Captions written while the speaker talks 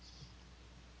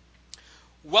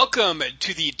Welcome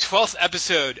to the 12th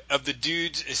episode of the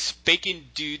Dudes Spankin'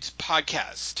 Dudes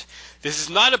podcast. This is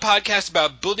not a podcast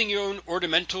about building your own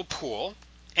ornamental pool,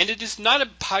 and it is not a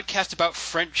podcast about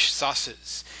French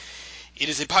sauces. It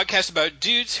is a podcast about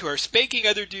dudes who are spanking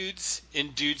other dudes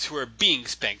and dudes who are being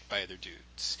spanked by other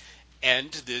dudes.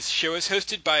 And this show is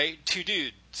hosted by two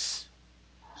dudes.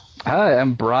 Hi,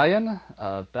 I'm Brian,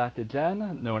 back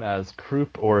again, known as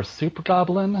Croup or Super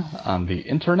Goblin on the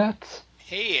internet.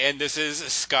 Hey, and this is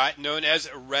Scott, known as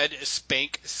Red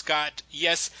Spank Scott.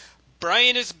 Yes,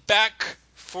 Brian is back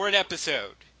for an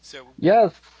episode. So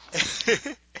Yes.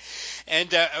 And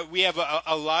we have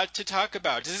a lot to talk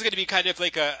about. This is going to be kind of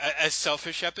like a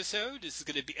selfish episode. This is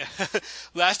going to be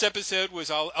last episode was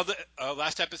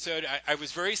last episode. I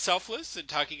was very selfless in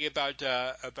talking about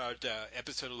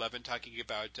episode 11, talking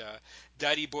about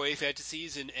daddy boy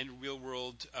fantasies and real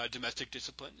world domestic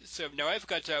discipline. So now I've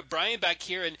got Brian back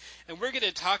here, and we're going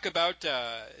to talk about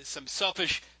some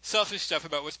selfish stuff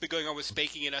about what's been going on with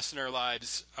spanking and us in our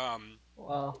lives.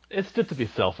 Well, it's good to be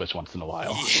selfish once in a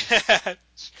while. Yeah.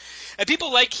 And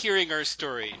people like hearing our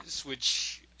stories,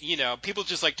 which, people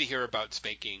just like to hear about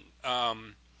spanking.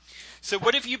 So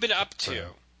what have you been up to?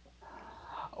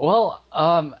 Well,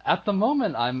 at the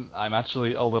moment, I'm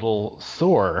actually a little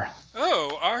sore.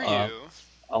 Oh, are you?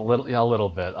 A little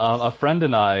bit. A friend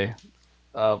and I,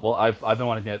 I've been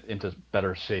wanting to get into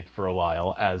better shape for a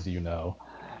while, as you know,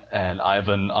 and I have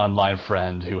an online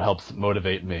friend who helps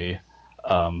motivate me.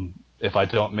 If I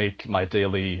don't make my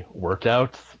daily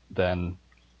workouts, then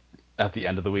at the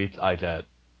end of the week I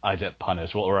get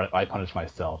punished. Well, or I punish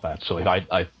myself actually.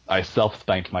 I self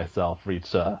spank myself for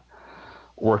each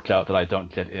workout that I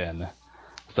don't get in.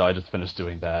 So I just finished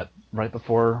doing that right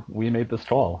before we made this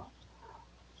call.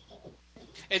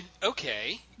 And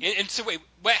okay. And so wait,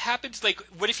 what happens? Like,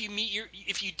 what if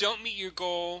if you don't meet your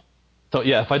goal? So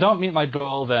yeah, if I don't meet my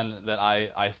goal, then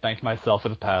I spank myself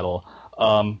with a paddle.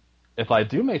 If I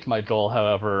do make my goal,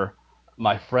 however,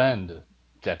 my friend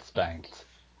gets spanked.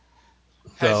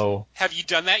 So Have you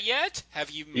done that yet? Have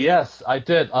you made it? yes, I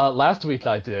did. Last week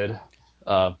I did.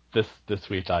 This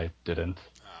week I didn't.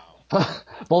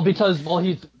 Well, because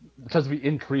we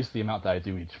increase the amount that I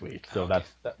do each week, Oh, so okay.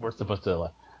 we're supposed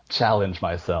to challenge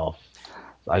myself.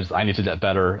 I need to get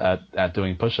better at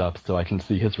doing push-ups so I can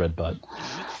see his red butt. The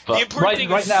But important thing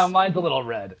right now is mine's a little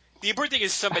red. the important thing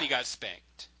is somebody got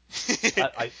spanked.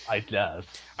 I guess.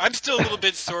 I'm still a little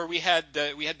bit sore. We had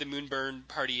the Moonburn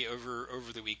party over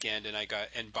the weekend,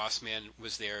 and Bossman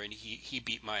was there, and he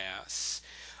beat my ass.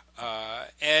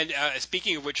 And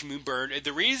speaking of which, Moonburn,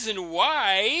 the reason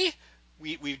why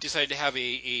we've decided to have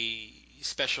a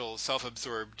special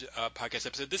self-absorbed podcast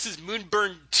episode. This is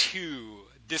Moonburn 2.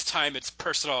 This time it's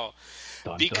personal.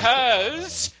 Dun dun dun.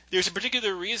 Because there's a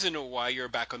particular reason why you're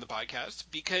back on the podcast.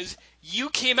 Because you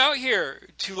came out here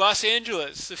to Los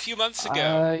Angeles a few months ago.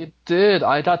 I did.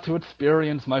 I got to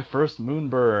experience my first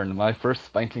moonburn, my first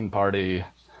spanking party,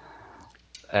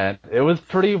 and it was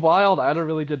pretty wild. I had a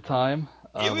really good time.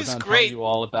 It We're was gonna tell great. you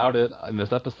all about it in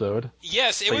this episode.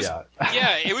 Yes, it But was. yeah.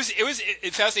 Yeah,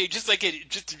 it fascinating. Just like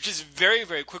just very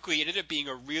very quickly, it ended up being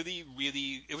a really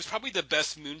really. It was probably the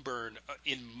best Moonburn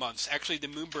in months. Actually, the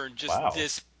Moonburn just Wow.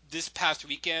 this past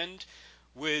weekend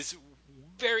was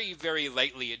very very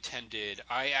lightly attended.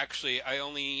 I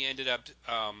only ended up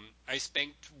I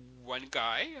spanked one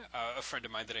guy, a friend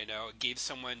of mine that I know, gave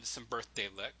someone some birthday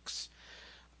licks.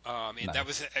 And that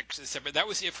Nice. was separate. That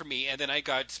was it for me. And then I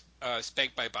got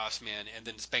spanked by Boss Man, and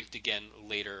then spanked again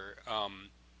later.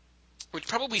 Which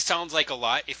probably sounds like a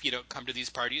lot if you don't come to these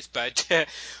parties, but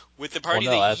with the Well, party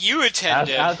that no, you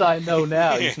attended, as I know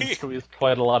now, you can squeeze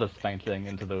quite a lot of spanking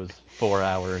into those 4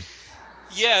 hours.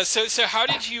 yeah. So how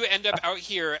did you end up out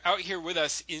here with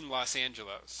us in Los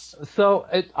Angeles? So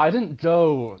I didn't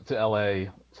go to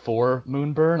LA for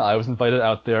Moonburn. I was invited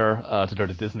out there to go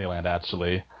to Disneyland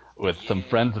actually with some Yeah.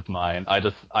 friends of mine.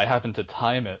 I happened to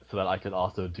time it so that I could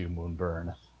also do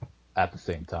Moonburn at the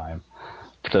same time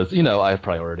because I have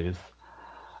priorities,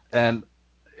 and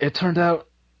it turned out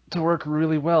to work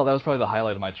really well. That was probably the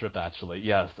highlight of my trip actually.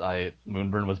 Yes, I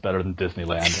Moonburn was better than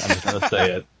Disneyland. I'm just gonna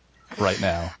say it right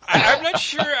now. I'm not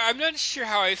sure. I'm not sure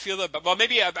how I feel about. Well,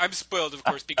 maybe I'm spoiled, of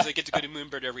course, because I get to go to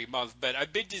Moonbird every month. But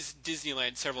I've been to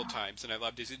Disneyland several times, and I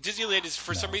love Disney. Disneyland is,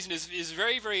 for some No. reason, is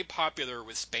very very popular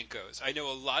with spankos. I know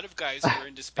a lot of guys who are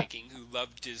into spanking who love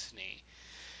Disney.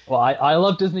 Well, I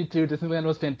love Disney too. Disneyland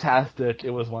was fantastic.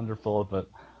 It was wonderful, but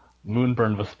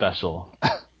Moonburn was special.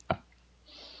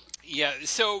 Yeah.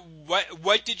 So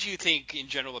what did you think in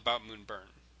general about Moonburn?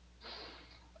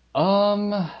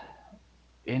 um,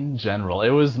 in general, it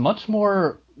was much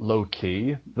more low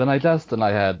key than I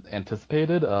had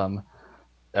anticipated.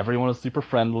 everyone was super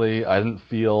friendly. I didn't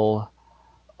feel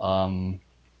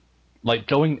like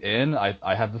going in.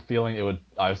 I had the feeling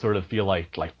I would sort of feel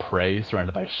like prey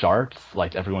surrounded by sharks.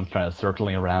 Like everyone's kind of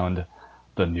circling around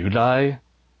the new guy,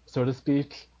 so to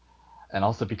speak. And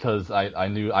also because I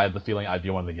knew I had the feeling I'd be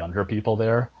one of the younger people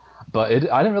there. But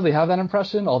I didn't really have that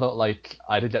impression, although like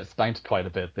I did get spanked quite a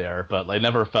bit there, but I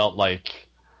never felt like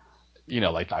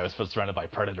like I was surrounded by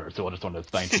predators who all just wanted to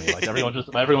spank me. Like everyone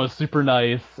was super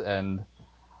nice, and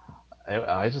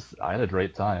I had a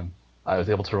great time. I was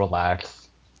able to relax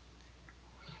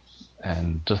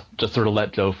and just sort of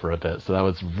let go for a bit. So that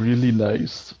was really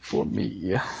nice for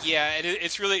me. Yeah, and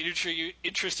it's really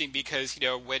interesting because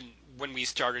when we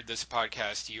started this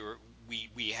podcast,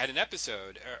 we had an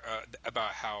episode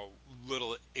about how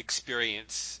little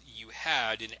experience you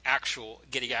had in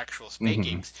getting actual Hmm.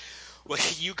 spankings. Well,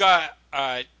 you got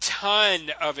a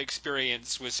ton of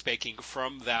experience with spanking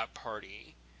from that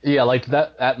party. Yeah, like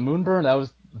that at Moonburn, that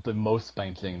was the most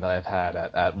spanking that I've had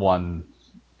at one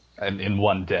and in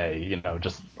one day,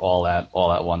 just all at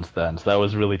once then. So that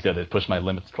was really good. It pushed my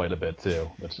limits quite a bit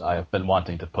too, which I have been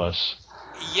wanting to push.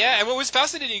 Yeah, and what was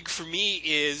fascinating for me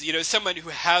is, someone who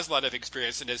has a lot of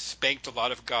experience and has spanked a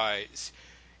lot of guys,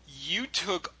 you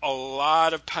took a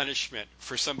lot of punishment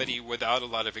for somebody without a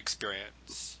lot of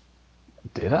experience.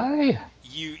 Did I?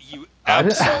 You I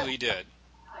didn't absolutely did.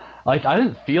 like I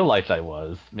didn't feel like I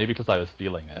was. Maybe because I was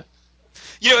feeling it.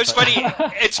 It's But funny.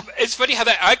 It's funny how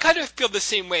that I kind of feel the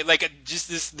same way. Like just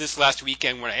this last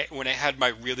weekend when I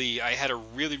had a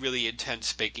really intense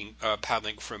spanking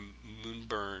paddling from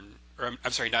Moonburn. Or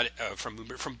I'm sorry, not from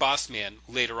Moonburn, from Bossman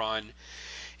later on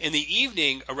in the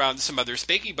evening around some other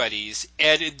spanking buddies,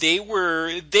 and they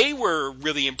were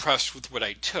really impressed with what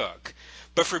I took.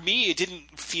 But for me, it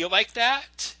didn't feel like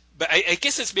that. But I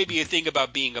guess it's maybe a thing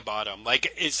about being a bottom.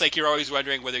 Like it's like you're always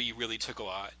wondering whether you really took a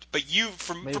lot. But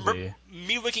from maybe.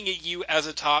 me looking at you as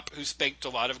a top who spanked a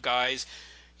lot of guys,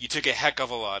 you took a heck of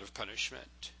a lot of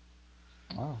punishment.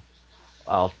 Oh,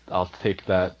 I'll take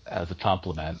that as a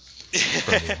compliment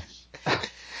from you.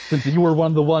 Since you were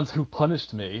one of the ones who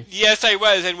punished me. Yes, I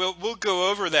was, and we'll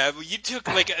go over that. You took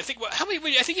like I think how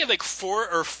many? I think you had like 4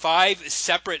 or 5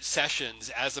 separate sessions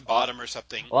as a Uh, bottom or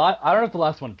something. well, I don't know if the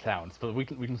last one counts, but we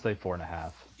can say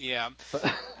 4.5. Yeah, But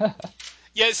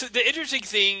yeah. So the interesting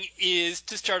thing is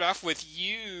to start off with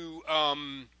you.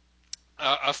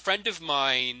 A friend of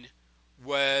mine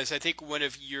was, I think, one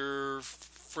of your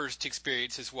first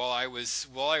experiences while I was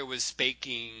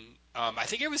spanking. I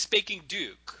think I was spanking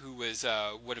Duke, who was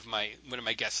one of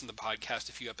my guests on the podcast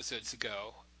a few episodes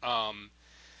ago.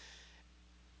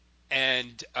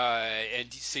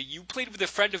 And so you played with a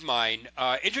friend of mine.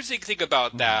 Interesting thing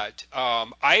about hmm. that,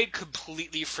 I had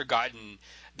completely forgotten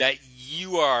that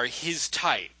you are his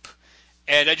type,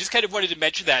 and I just kind of wanted to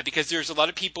mention that because there's a lot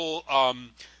of people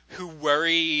who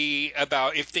worry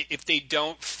about if they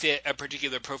don't fit a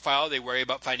particular profile, they worry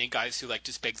about finding guys who like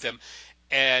to spank them.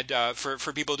 And for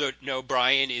people who don't know,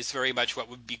 Brian is very much what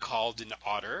would be called an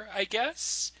otter, I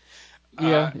guess.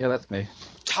 Uh, Yeah, that's me.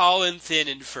 Tall and thin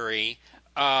and furry.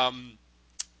 Um,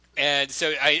 and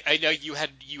so I know you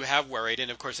have worried, and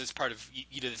of course it's part of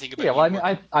the thing Yeah, about well, you I mean,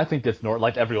 working. I think it's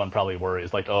like everyone probably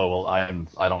worries, like, oh, well,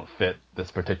 I don't fit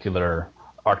this particular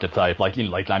archetype. Like,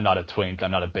 like I'm not a twink,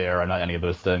 I'm not a bear, I'm not any of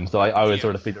those things. So I always Yeah,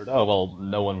 sort of figured, oh, well,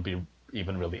 no one would be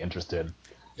even really interested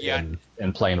yeah,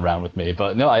 in playing around with me.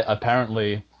 But no,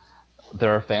 apparently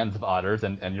there are fans of otters,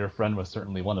 and your friend was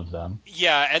certainly one of them.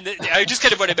 yeah. And I just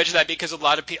kind of want to mention that because a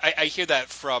lot of people I hear that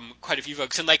from quite a few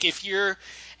folks, and like if you're,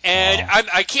 and Oh,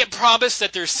 I can't promise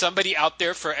that there's somebody out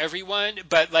there for everyone,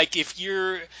 but like if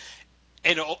you're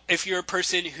a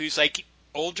person who's like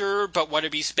older but want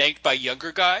to be spanked by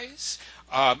younger guys.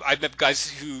 I've met guys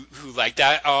who like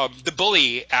that. The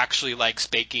bully actually likes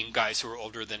spanking guys who are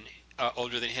older than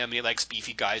him, and he likes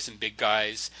beefy guys and big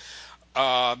guys.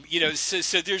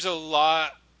 So there's a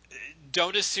lot.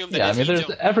 Don't assume that yeah. I if mean, you there's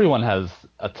don't. everyone has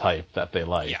a type that they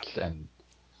Yeah, like, and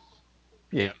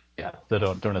yeah. yeah. So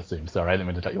don't assume. Sorry, I didn't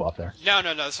mean to cut you off there. No,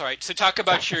 no, no. That's all right. So talk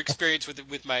about your experience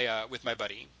with my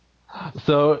buddy.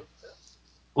 So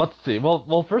let's see.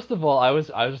 Well. First of all, I was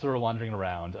sort of wandering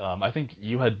around. I think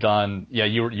you had done. Yeah,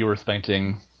 you were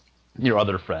spanking your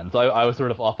other friends. I was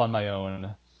sort of off on my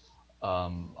own.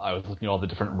 I was looking at all the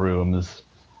different rooms,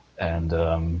 and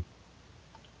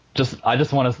I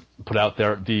just want to put out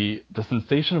there the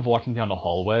sensation of walking down a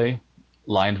hallway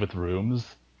lined with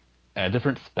rooms and a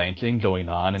different spanking going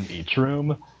on in each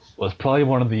room was probably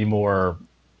one of the more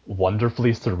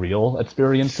wonderfully surreal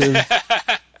experiences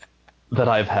that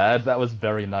I've had. That was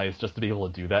very nice just to be able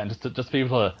to do that and just to be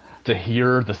able to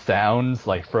hear the sounds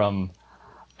like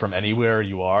from anywhere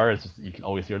you are. It's just you can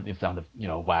always hear the sound of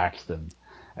wax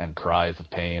and cries of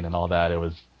pain and all that.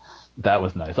 That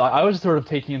was nice. I was just sort of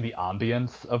taking in the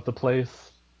ambience of the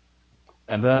place,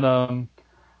 and then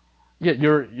yeah,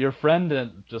 your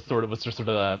friend just sort of was just sort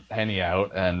of hanging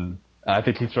out, and I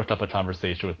think he struck up a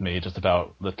conversation with me just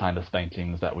about the kind of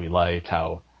spankings that we liked,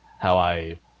 how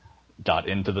I got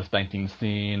into the spanking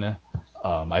scene.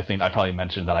 I think I probably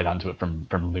mentioned that I got into it from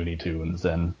Looney Tunes,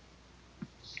 and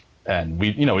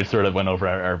we sort of went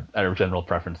over our general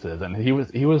preferences, and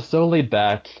he was so laid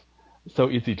back, so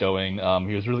easygoing.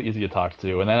 He was really easy to talk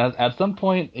to, and then at some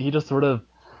point he just sort of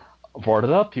brought it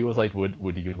up. He was like,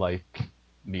 "Would you like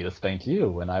me to spank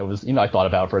you?" And I was, I thought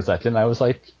about it for a second. And I was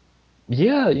like,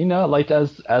 "Yeah, like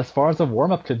as far as a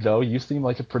warm up could go, you seem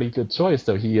like a pretty good choice."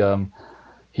 So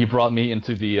he brought me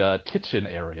into the kitchen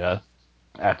area,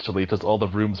 actually, because all the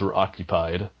rooms were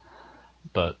occupied,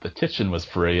 but the kitchen was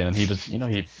free, and he just,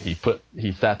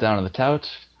 he sat down on the couch.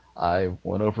 I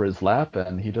went over his lap,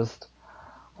 and he just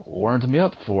warmed me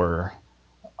up for,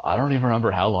 I don't even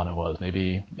remember how long it was,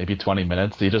 maybe 20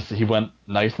 minutes. He went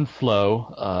nice and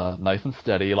slow, nice and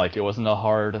steady, like it wasn't a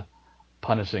hard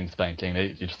punishing spanking.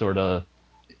 He just sort of,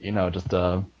 just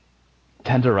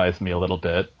tenderized me a little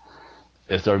bit.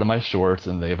 It started on my shorts,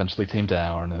 and they eventually came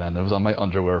down, and then it was on my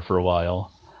underwear for a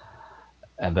while.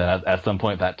 And then at some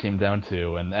point that came down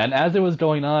too. And as it was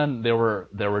going on, there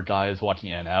were guys walking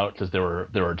in and out because there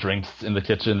were drinks in the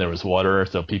kitchen, there was water,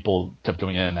 so people kept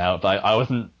going in and out. But I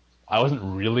wasn't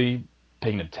really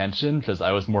paying attention because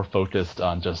I was more focused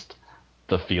on just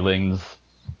the feelings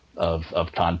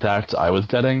of contact I was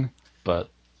getting. But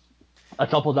a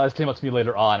couple of guys came up to me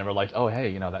later on and were like, "Oh,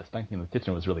 hey, that spanking in the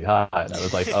kitchen was really hot." And I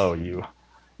was like, "Oh,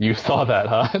 you saw that,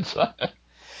 huh?"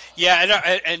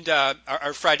 Yeah, and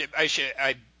our friend,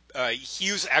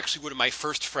 he was actually one of my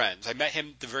first friends. I met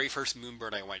him the very first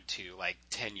Moonburn I went to, like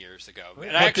 10 years ago.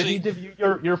 And I What did he actually, give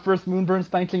you your first Moonburn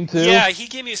spanking too? yeah, he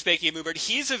gave me a spanking at Moonburn.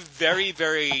 He's a very,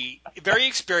 very, very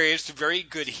experienced, very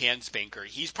good hand spanker.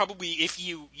 He's probably, if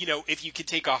you could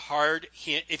take a hard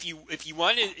hand, if you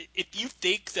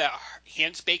think that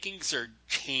hand spankings are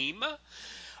tame,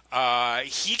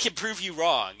 he can prove you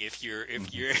wrong if you're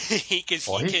because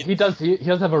Well, he can. he does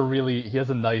have he has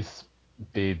a nice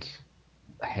big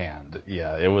hand.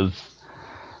 Yeah, it was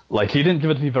like he didn't give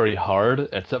it to me very hard,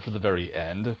 except for the very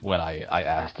end when I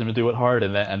asked him to do it hard,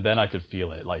 and then I could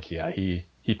feel it. Like, yeah, he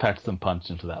packed some punch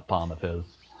into that palm of his.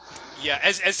 Yeah,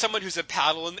 as someone who's a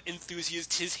paddle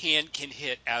enthusiast, his hand can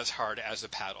hit as hard as a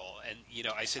paddle, and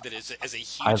I say that as a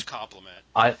I huge compliment.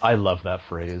 I love that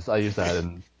phrase. I use that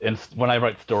in when I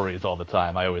write stories all the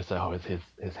time. I always say, "Oh,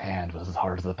 his hand was as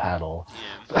hard as a paddle."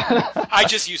 Yeah, I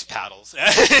just use paddles.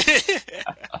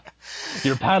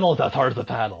 Your paddle is as hard as a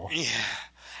paddle. Yeah.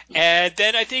 And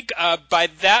then I think by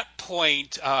that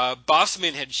point,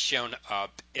 Bossman had shown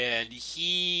up, and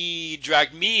he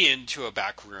dragged me into a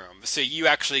back room. So you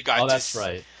actually Oh, got to, that's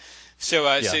right. so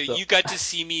Yeah. So you got to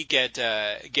see me get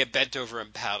bent over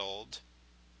and paddled.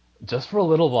 just for a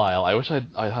little while, I wish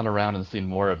I hung around and seen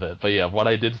more of it. But yeah, what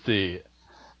I did see,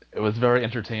 it was very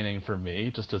entertaining for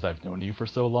me, just as I've known you for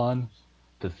so long,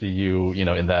 to see you,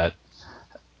 in that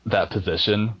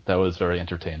position. That was very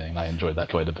entertaining. I enjoyed that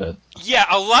quite a bit. Yeah,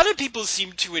 a lot of people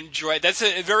seem to enjoy. That's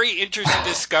a very interesting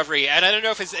discovery, and I don't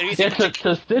know if it's anything Yeah,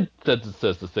 particular. Sid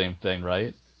says the same thing,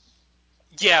 right?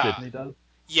 Yeah, Sydney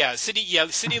does.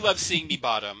 City loves seeing me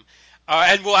bottom,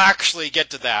 and we'll actually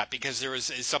get to that because there is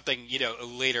something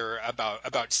later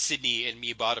about Sydney and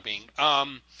me bottoming.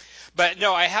 But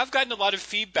no, I have gotten a lot of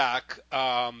feedback.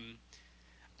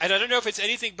 And I don't know if it's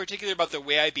anything particular about the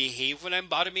way I behave when I'm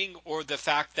bottoming or the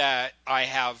fact that I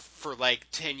have for like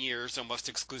 10 years almost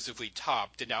exclusively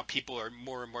topped, and now people are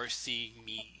more and more seeing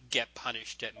me get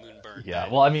punished at Moonburn. Yeah,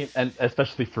 That well, I mean, and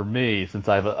especially for me, since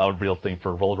I have a real thing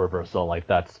for role reversal, like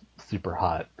that's super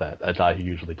hot. That a guy who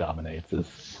usually dominates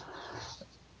is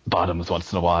bottoms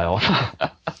once in a while.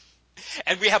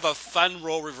 And we have a fun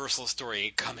role reversal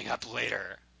story coming up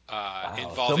later Wow, so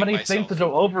involving many things to myself.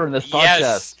 go over in this podcast.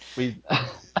 Yes. We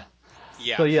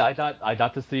Yeah. So yeah, I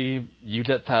got to see you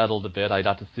get paddled a bit. I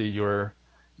got to see your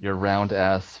round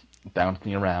ass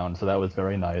bouncing around, so that was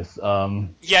very nice.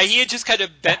 Yeah, he had just kind of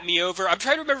bent me over. I'm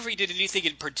trying to remember if he did anything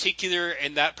in particular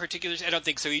in that particular. I don't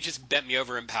think so. He just bent me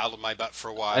over and paddled my butt for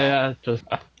a while. Yeah, just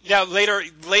Now later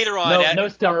on no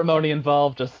ceremony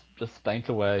involved. Just spanked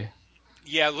away.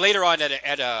 yeah, later on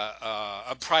at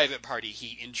a private party,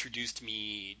 he introduced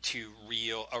me to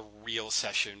a real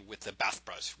session with the bath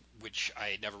brush, which I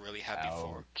had never really had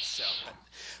before. So, Ouch.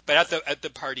 but at the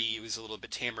party, it was a little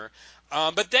bit tamer.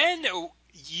 But then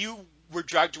you were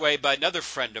dragged away by another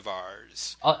friend of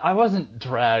ours. I wasn't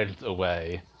dragged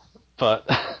away. But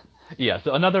yeah,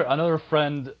 so another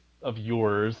friend of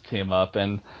yours came up,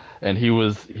 and he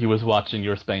was watching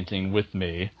your spanking with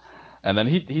me, and then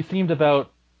he seemed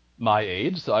about my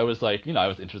age, so I was like, I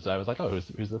was interested. I was like, oh,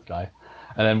 who's this guy?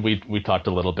 And then we talked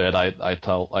a little bit. I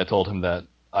told him that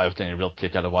I was getting a real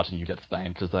kick out of watching you get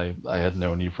spanked because I had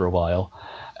known you for a while,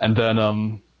 and then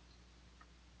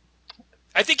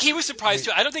I think he was surprised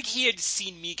too. I don't think he had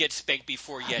seen me get spanked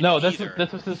before yet no, either.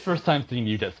 this was his first time seeing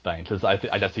you get spanked because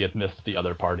I guess he had missed the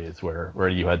other parties where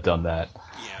you had done that.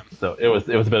 Yeah. So it was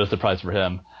a bit of a surprise for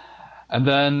him. And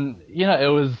then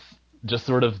it was just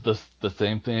sort of the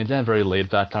same thing again, very laid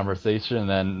back conversation.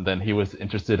 And then he was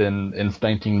interested in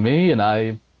spanking me, and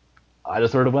I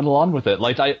just sort of went along with it.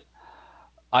 Like I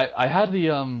had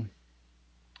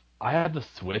the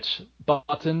switch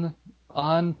button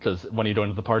on because when you go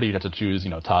into the party, you have to choose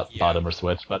top, Yeah. bottom, or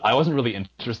switch. But I wasn't really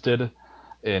interested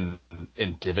in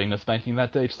giving the spanking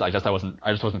that day. I just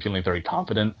wasn't feeling very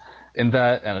confident in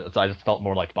that, and so I just felt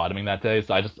more like bottoming that day.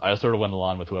 So I just sort of went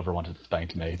along with whoever wanted to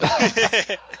spank me.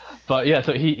 But yeah,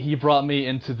 so he brought me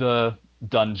into the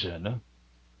dungeon,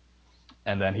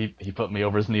 and then he put me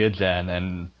over his knee again,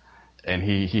 and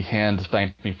he hand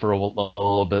spanked me for a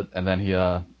little bit, and then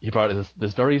he brought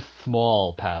this very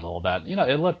small paddle that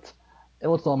it looked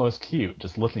almost cute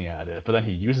just looking at it, but then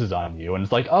he uses on you, and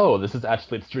it's like, oh, this is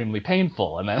actually extremely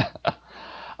painful, and then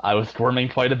I was squirming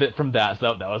quite a bit from that.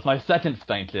 So that was my second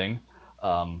spanking.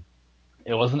 Um,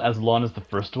 it wasn't as long as the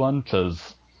first one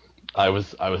because I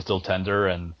was still tender,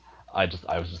 and I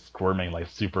was just squirming like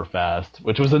super fast,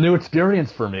 which was a new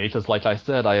experience for me because, like I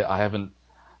said, I haven't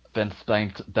been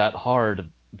spanked that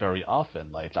hard very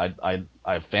often. Like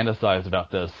I've fantasized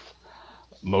about this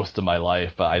most of my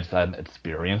life, but I just hadn't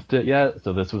experienced it yet.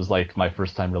 So this was like my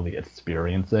first time really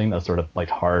experiencing a sort of like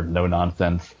hard, no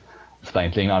nonsense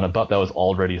spanking on a butt that was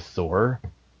already sore.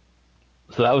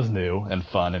 So that was new and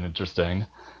fun and interesting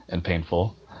and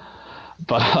painful.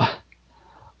 But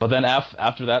but then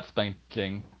after that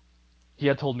spanking, he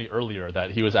had told me earlier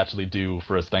that he was actually due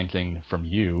for a spanking from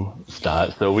you,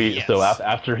 Scott. Yes.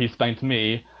 After he spanked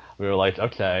me, we were like,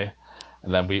 okay,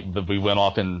 and then we went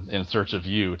off in search of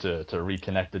you to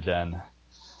reconnect again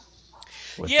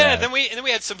with Yeah, that. then we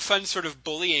had some fun sort of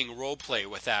bullying role play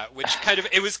with that, which kind of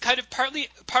it was kind of partly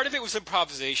part of it was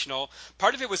improvisational,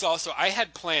 part of it was also I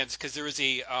had plans because there was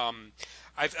a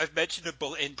I've mentioned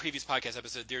in previous podcast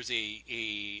episode there's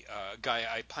a guy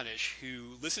I punish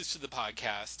who listens to the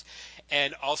podcast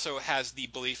and also has the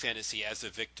bully fantasy as a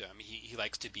victim. He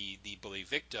likes to be the bully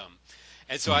victim.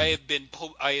 And so Mhm. I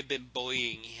have been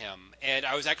bullying him, and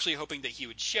I was actually hoping that he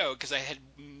would show because I had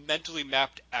mentally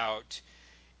mapped out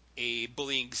a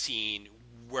bullying scene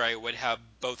where I would have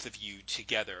both of you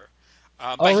together.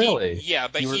 Oh, really?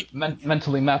 But You were he,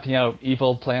 mentally mapping out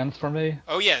evil plans for me?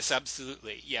 oh yes,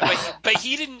 absolutely, yeah, but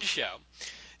he didn't show.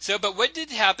 So, but what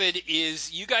did happen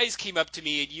is you guys came up to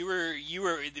me and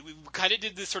we kind of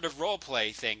did this sort of role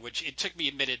play thing, which it took me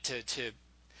a minute to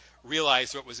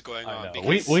realize what was going I on know.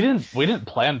 We because we didn't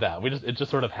plan that. It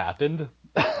just sort of happened.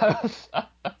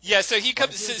 yeah, so he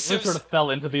comes Like we sort of fell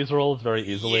into these roles very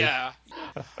easily. yeah.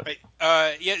 Right.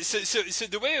 Yeah. So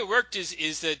the way it worked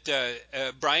is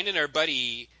that Brian and our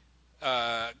buddy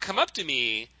come up to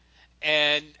me,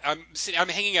 and I'm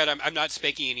hanging out. I'm not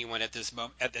spanking anyone at this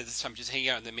moment. At this time, just hanging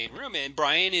out in the main room. And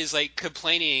Brian is like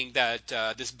complaining that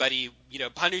this buddy,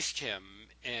 punished him.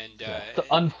 And Yeah, so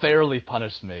unfairly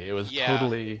punished me. It was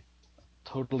yeah,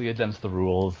 totally against the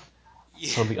rules. yeah,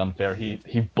 Totally unfair.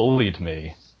 He bullied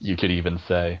me. You could even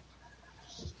say.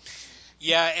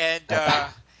 yeah,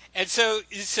 and so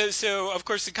of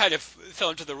course it kind of fell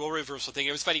into the role reversal thing.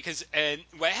 It was funny because and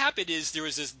what happened is there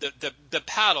was the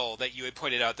paddle that you had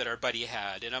pointed out that our buddy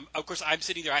had, and of course I'm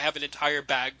sitting there. I have an entire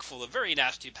bag full of very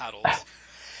nasty paddles.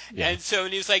 Yeah. And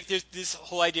he was like, "There's this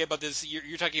whole idea about this.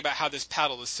 You're talking about how this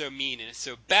paddle is so mean and it's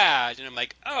so bad." And I'm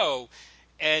like, "Oh,"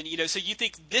 and so you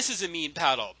think this is a mean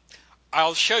paddle?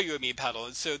 I'll show you a mean paddle.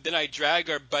 And so then I drag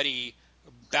our buddy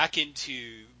back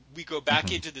into. We go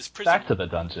back hmm into this Back prison, to the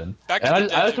dungeon, back to and the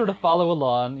I dungeon sort of room. follow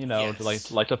along, like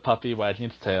Yes. like a puppy wagging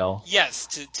its tail. Yes,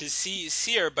 to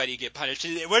see our buddy get punished.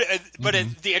 And but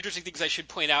hmm the interesting things I should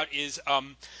point out is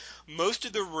most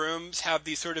of the rooms have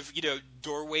these sort of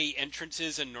doorway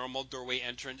entrances, a normal doorway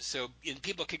entrance, so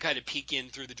people can kind of peek in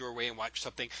through the doorway and watch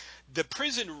something. The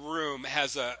prison room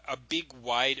has a big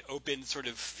wide open sort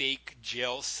of fake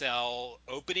jail cell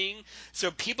opening,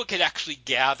 so people can actually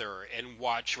gather and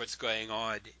watch what's going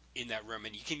on in that room,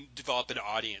 and you can develop an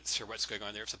audience for what's going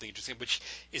on there, if something interesting, which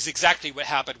is exactly what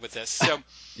happened with this. So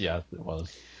Yes, it was.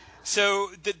 so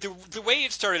the way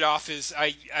it started off is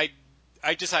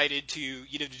I decided to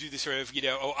do this sort of,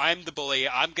 oh, I'm the bully.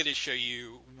 I'm going to show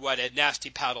you what a nasty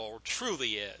paddle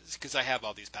truly is because I have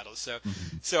all these paddles. So,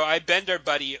 Mhm. so I bend our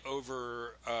buddy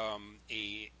over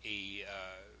a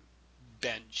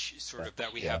bench sort of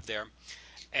that we Yeah. have there,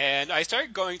 and I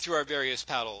started going through our various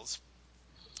paddles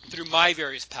through my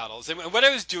various paddles. And what I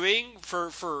was doing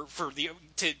for the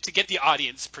to get the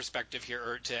audience perspective here,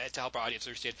 or to help our audience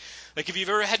understand, like if you've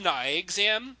ever had an eye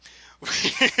exam, where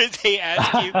they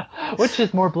ask you Which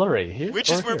is more blurry, here which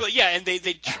or is more, here? yeah,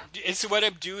 and so what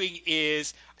I'm doing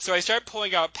is, so I start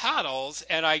pulling out paddles,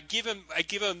 and I give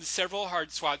him several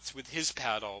hard swats with his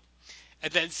paddle,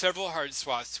 and then several hard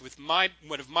swats with one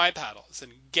of my paddles,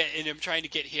 and I'm trying to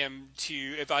get him to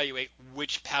evaluate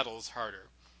which paddle's harder.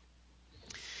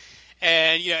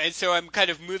 And so I'm kind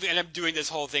of moving, and I'm doing this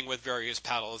whole thing with various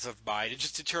paddles of mine, and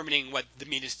just determining what the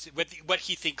meanest, what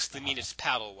he thinks the meanest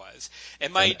paddle was.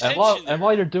 And my And while intention and while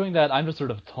there, you're doing that, I'm just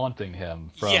sort of taunting him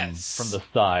from yes, the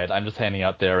side. I'm just hanging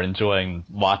out there, enjoying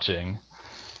watching.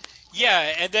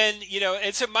 yeah, and then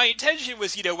and so my intention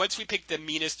was, once we pick the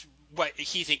meanest, what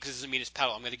he thinks is the meanest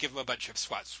paddle, I'm going to give him a bunch of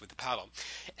swats with the paddle,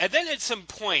 and then at some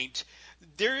point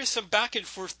there is some back and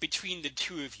forth between the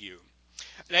two of you,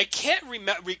 and I can't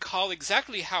recall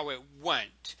exactly how it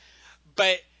went,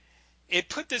 but it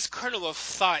put this kernel of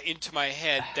thought into my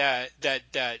head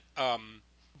that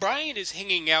Brian is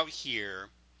hanging out here.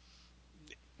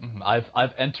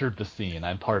 I've entered the scene.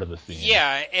 I'm part of the scene.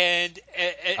 Yeah,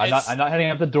 I'm not heading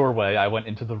out the doorway. I went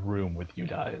into the room with you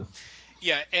guys.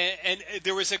 and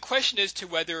there was a question as to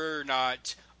whether or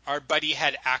not our buddy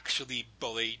had actually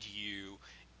bullied you,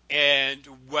 and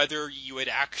whether you had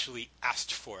actually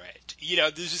asked for it.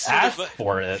 There's just sort of Asked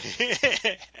for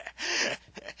it.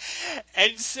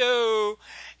 and so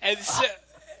and so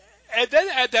and then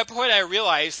at that point I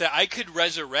realized that I could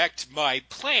resurrect my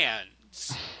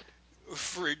plans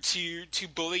to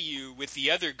bully you with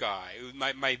the other guy,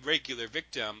 my regular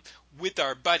victim, with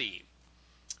our buddy.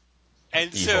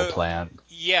 And Evil so, plan.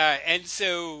 yeah, and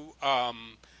so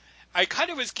I kind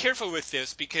of was careful with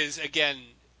this because, again,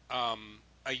 I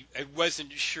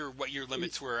wasn't sure what your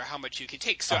limits were, how much you could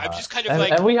take. So I'm just kind of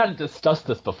like, And we hadn't discussed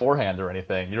this beforehand or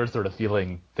anything. You're sort of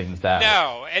feeling things out.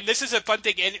 no. And this is a fun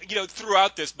thing. And,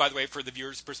 throughout this, by the way, for the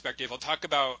viewer's perspective, I'll talk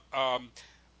about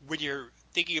when you're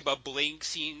thinking about bullying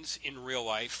scenes in real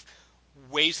life,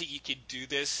 ways that you could do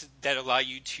this that allow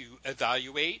you to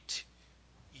evaluate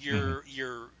Hmm.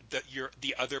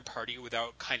 the other party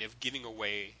without kind of giving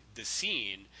away the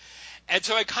scene. And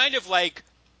so I kind of like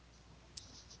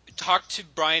talked to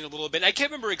Brian a little bit. I can't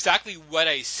remember exactly what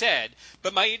I said,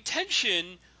 but my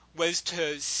intention was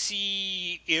to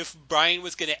see if Brian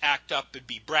was going to act up and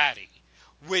be bratty,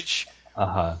 which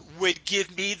Uh-huh. would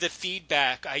give me the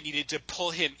feedback I needed to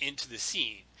pull him into the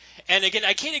scene. And again,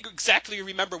 I can't exactly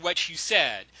remember what you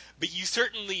said, but you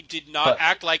certainly did not But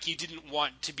act like you didn't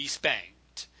want to be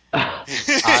spanked.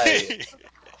 I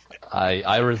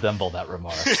I resemble that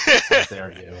remark. How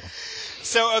dare you?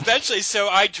 So eventually,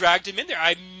 I dragged him in there.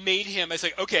 I made him. I was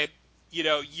like, okay,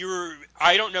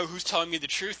 I don't know who's telling me the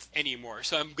truth anymore,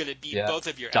 so I'm gonna beat Yeah. both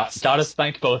of your Gotta asses.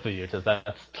 thank both of you because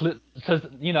because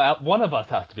one of us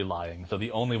has to be lying. So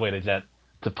the only way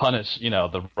to punish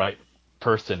the right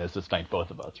person is to spank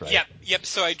both of us, right? Yep, yep.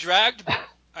 So I dragged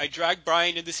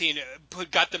Brian in the scene,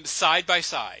 got them side by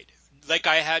side, like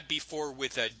I had before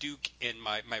with Duke and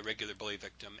my regular bully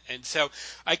victim, and so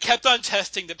I kept on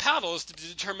testing the paddles to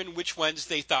determine which ones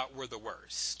they thought were the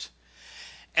worst.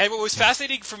 And what was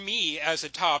fascinating for me as a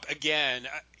top, again,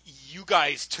 you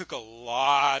guys took a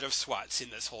lot of swats in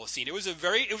this whole scene. It was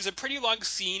a pretty long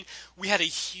scene. We had a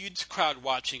huge crowd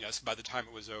watching us by the time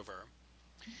it was over.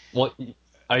 Well,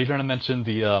 are you trying to mention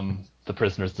the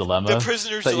prisoner's The dilemma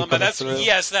prisoner's that you dilemma. put us That's through?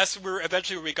 yes. That's where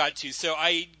eventually we got to. So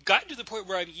I got to the point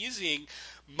where I'm using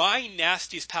my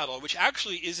nastiest paddle, which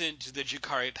actually isn't the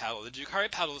Jukari paddle. The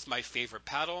Jukari paddle is my favorite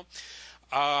paddle.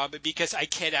 Because I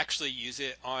can't actually use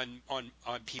it on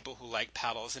people who like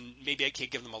paddles, and maybe I can't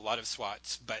give them a lot of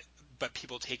swats, but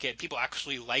people take it. People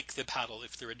actually like the paddle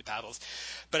if they're into paddles.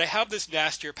 But I have this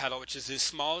nastier paddle, which is this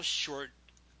small, short,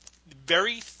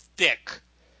 very thick,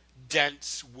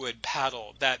 dense wood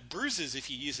paddle that bruises if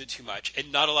you use it too much,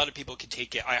 and not a lot of people can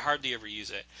take it. I hardly ever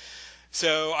use it.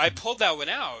 So I pulled that one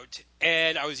out,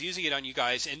 and I was using it on you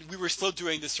guys, and we were still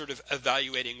doing this sort of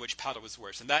evaluating which paddle was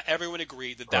worse, and that everyone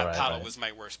agreed that All that right, paddle right. was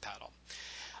my worst paddle.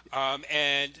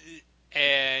 And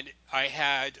and I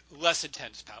had less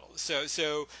intense paddles.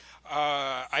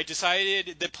 I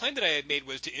decided the plan that I had made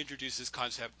was to introduce this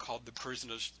concept called the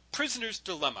prisoner's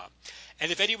dilemma.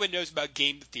 And if anyone knows about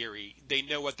game theory, they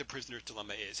know what the prisoner's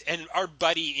dilemma is. And our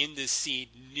buddy in this scene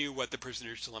knew what the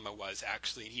prisoner's dilemma was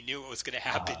actually, and he knew what was going to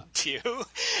happen too,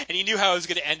 and he knew how it was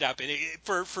going to end up. And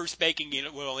for spanking,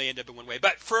 it will only end up in one way.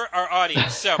 But for our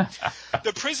audience, so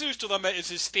the prisoner's dilemma is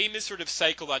this famous sort of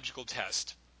psychological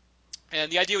test.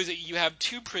 And the idea was that you have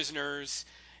two prisoners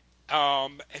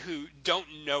who don't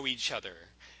know each other.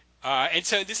 And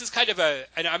so this is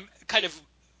and I'm kind of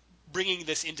bringing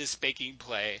this into spanking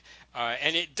play,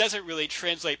 and it doesn't really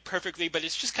translate perfectly, but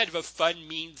it's just kind of a fun,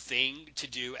 mean thing to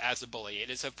do as a bully. It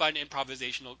is a fun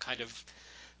improvisational kind of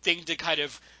thing to kind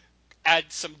of add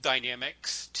some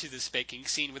dynamics to the spanking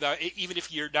scene without, even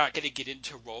if you're not going to get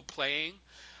into role playing.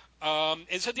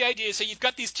 And so the idea is, so you've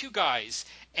got these two guys,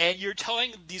 and you're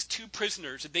telling these two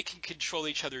prisoners that they can control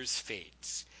each other's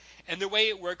fates. And the way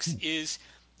it works is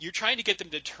you're trying to get them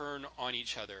to turn on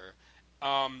each other.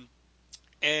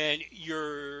 And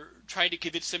you're trying to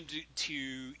convince them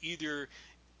to either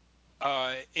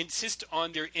insist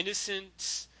on their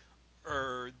innocence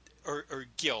or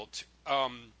guilt.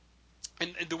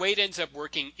 And the way it ends up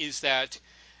working is that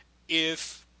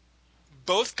if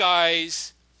both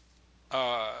guys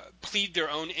plead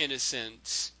their own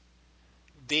innocence,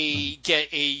 they get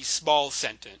a small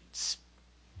sentence.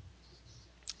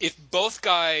 If both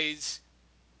guys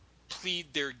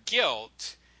plead their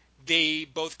guilt, they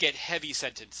both get heavy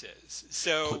sentences.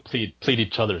 So plead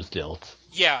each other's guilt.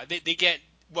 yeah, they get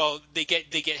they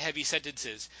get heavy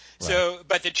sentences. Right. So,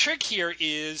 but the trick here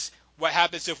is what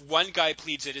happens if one guy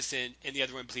pleads innocent and the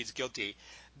other one pleads guilty.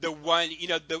 The one, you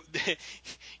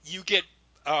get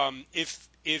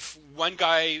if one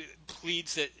guy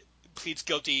pleads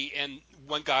guilty and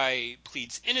one guy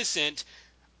pleads innocent,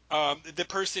 the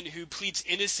person who pleads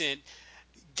innocent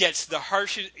gets a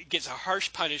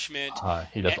harsh punishment.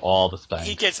 He does all the spanks.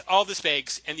 He gets all the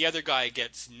spanks, and the other guy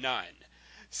gets none.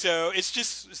 So it's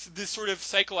just this sort of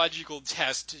psychological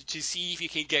test to see if you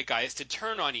can get guys to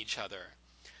turn on each other,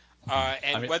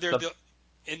 and whether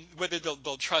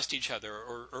they'll trust each other,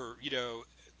 or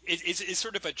it's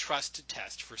sort of a trust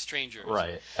test for strangers.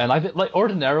 Right. And I think, like,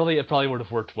 ordinarily it probably would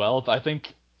have worked well, but I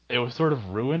think it was sort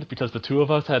of ruined because the two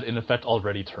of us had in effect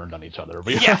already turned on each other.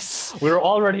 Yes. We were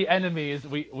already enemies.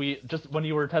 We just, when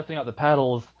you were testing out the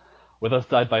paddles with us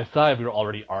side by side, we were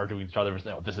already arguing with each other.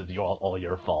 Oh, this is all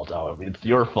your fault. Oh, it's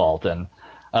your fault. And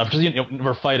because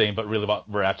we're fighting, but really what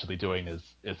we're actually doing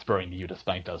is spurring you to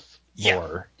spank us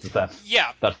more. That's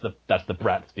the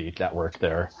brat speech at work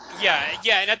there. Yeah,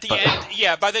 and at the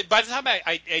end, by the time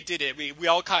I did it, we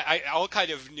all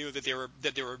kind of knew that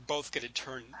they were both going to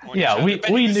turn on each other.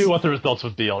 We knew what the results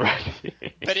would be already.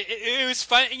 But it was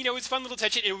fun, it was fun little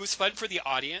tension. It was fun for the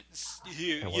audience,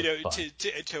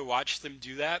 to watch them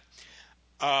do that.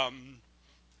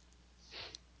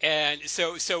 And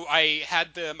so I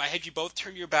had you both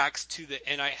turn your backs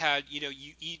and I had,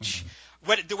 you each,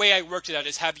 the way I worked it out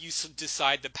is have you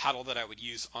decide the paddle that I would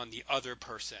use on the other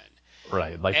person.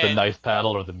 Right, like the nice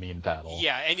paddle or the mean paddle.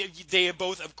 Yeah, and they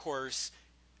both, of course,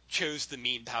 chose the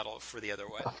mean paddle for the other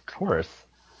one. Of course.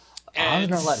 I'm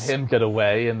gonna let him get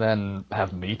away and then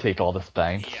have me take all the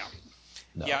spanks. Yeah.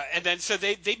 No. Yeah, and then so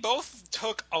they both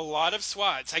took a lot of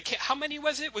swats. How many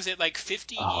was it? Was it like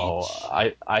 50 each?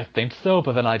 I think so,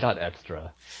 but then I got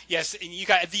extra. Yes, and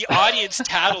the audience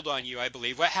tattled on you, I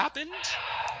believe. What happened?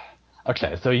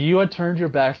 Okay, so you had turned your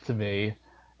back to me,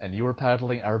 and you were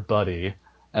paddling our buddy,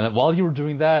 and then while you were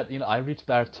doing that, I reached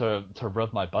back to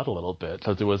rub my butt a little bit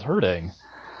because it was hurting,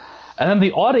 and then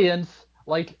the audience,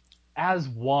 like, as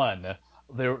one,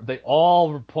 they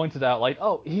all pointed out like,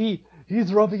 oh,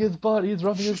 he's rubbing his butt,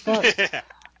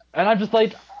 and I'm just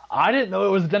like, I didn't know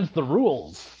it was against the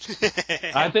rules.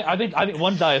 I think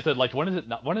one guy said, like, when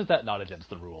is that not against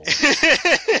the rules?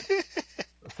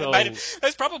 So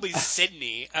that's probably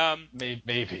Sydney.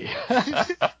 Maybe.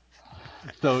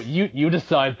 So you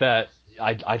decide that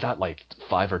I got like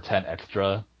 5 or 10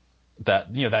 extra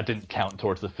that that didn't count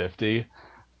towards the 50,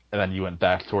 and then you went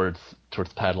back towards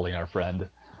paddling our friend.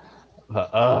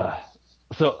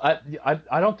 So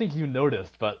I don't think you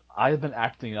noticed, but I had been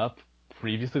acting up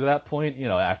previously to that point.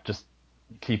 Just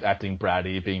keep acting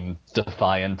bratty, being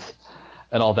defiant,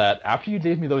 and all that. After you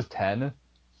gave me those 10,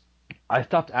 I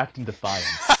stopped acting defiant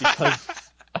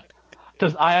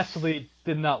because I actually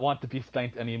did not want to be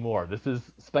spanked anymore.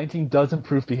 Spanking does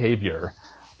improve behavior.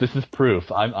 This is proof.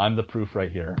 I'm the proof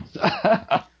right here.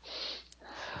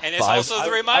 And it's also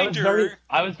the reminder.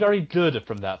 I was very good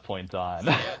from that point on.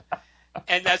 Yeah.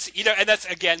 And that's and that's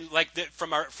again like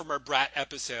from our brat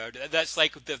episode. That's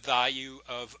like the value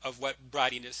of what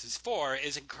brattiness is for,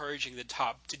 is encouraging the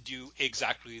top to do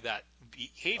exactly that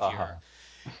behavior. Uh-huh.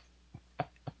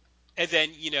 And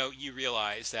then you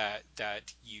realize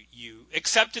that you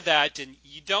accepted that and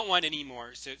you don't want any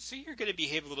more, so you're going to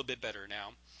behave a little bit better now.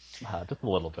 Just a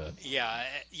little bit. Yeah,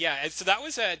 yeah, and so that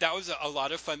was a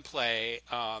lot of fun play,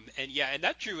 and yeah, and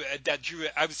that drew.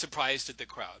 I was surprised at the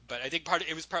crowd, but I think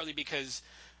it was partly because,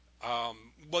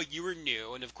 well, you were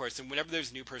new, and of course, and whenever there's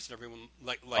a new person, everyone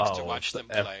likes to Oh, watch them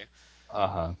so play.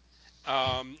 uh-huh.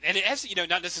 And it has,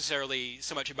 not necessarily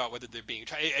so much about whether they're being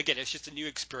tried. Again, it's just a new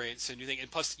experience, a new thing.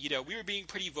 And plus, we were being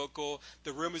pretty vocal.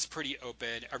 The room is pretty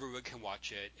open. Everyone can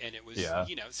watch it, and it was, Yeah.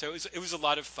 so it was a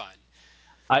lot of fun.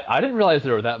 I didn't realize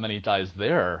there were that many guys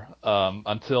there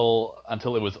until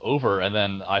it was over, and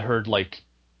then I heard like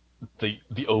the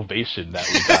ovation that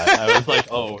we got. I was like,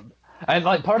 oh, and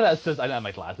like part of that is because I didn't have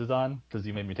my glasses on because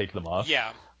you made me take them off.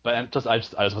 Yeah, But I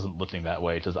just wasn't looking that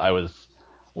way because I was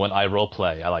when I role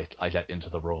play I get into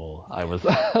the role. I yeah. was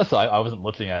so I wasn't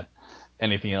looking at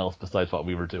anything else besides what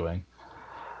we were doing.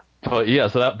 But yeah,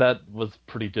 so that was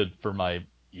pretty good for my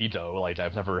ego. Like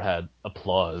I've never had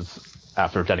applause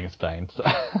after getting spanked.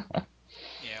 Yeah. And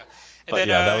But then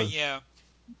yeah, yeah.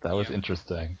 that was Yeah.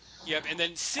 interesting. Yep. And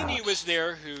then Sydney was Ouch.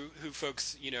 there, who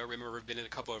folks, remember have been in a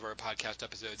couple of our podcast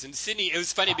episodes. And Sydney, it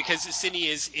was funny because Sydney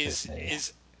is is Sydney.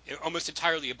 is almost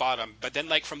entirely a bottom, but then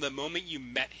like from the moment you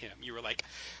met him, you were like,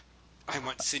 I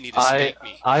want Sydney to I spank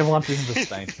me. I wanted him to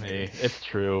spank me. It's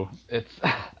true. It's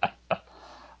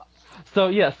so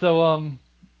yeah. So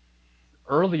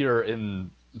earlier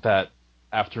in that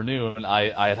afternoon,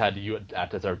 I had you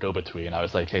act as our go-between. I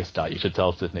was like, hey Scott, you should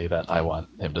tell Sydney that I want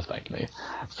him to spank me.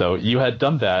 So you had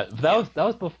done that. That Yeah. was that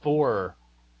was before.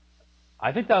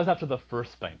 I think that was after the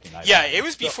first spanking I Yeah, got. it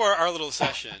was So before our little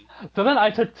session. so then I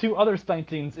took two other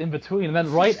spankings in between, and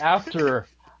then right after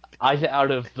I get out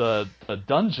of the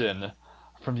dungeon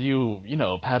from you,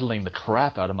 paddling the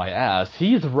crap out of my ass,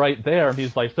 he's right there, and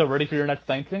he's like, "So ready for your next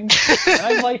spanking?" And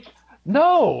I'm like,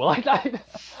 "No, like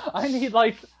I need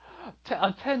like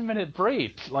a 10-minute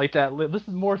break. Like that. This is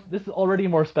more. This is already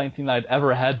more spanking than I'd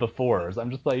ever had before. So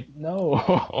I'm just like,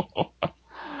 no,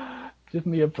 give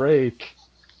me a break.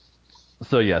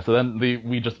 So yeah, so then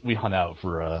we hung out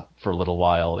for a little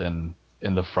while in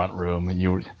the front room, and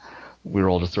we were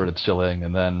all just sort of chilling,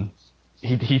 and then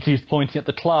he keeps pointing at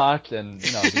the clock and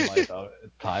being like, oh,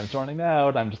 time's running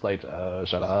out. I'm just like,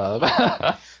 shut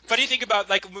up. Funny thing about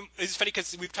like it's funny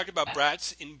because we've talked about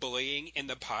brats and bullying in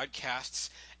the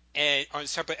podcasts and on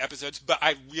separate episodes, but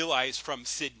I realized from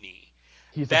Sydney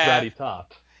He's a that bratty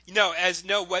top. as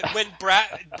no when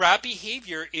brat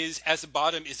behavior is as a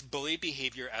bottom is bully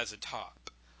behavior as a top.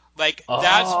 Like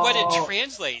that's what it Oh,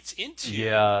 translates into.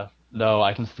 yeah. No,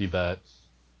 I can see that.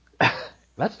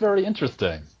 That's very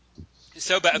interesting.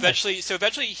 But Yes.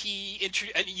 eventually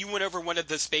and you went over one of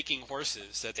the spanking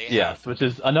horses that they Yes, have. which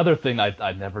is another thing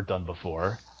I'd never done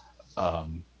before. So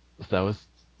that was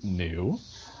new.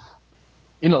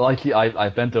 Like I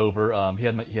bent over. He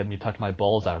had me tuck my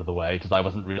balls out of the way because I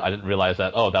didn't realize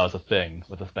that. Oh, that was a thing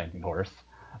with a spanking horse.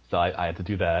 So I had to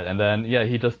do that. And then yeah,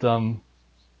 he just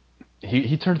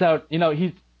he turns out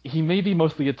he may be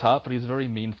mostly a top, but he's a very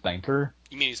mean spanker.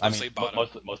 You mean he's I mean, mostly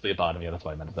bottom? mostly a bottom. Yeah, that's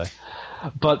what I meant to say.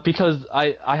 But because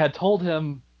I had told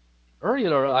him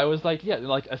earlier, I was like, yeah,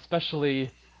 like especially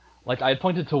like I had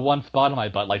pointed to one spot on my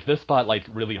butt, like this spot like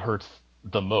really hurts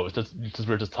the most. Just because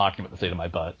we were just talking about the state of my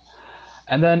butt.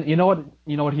 And then you know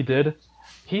what he did?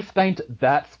 He spanked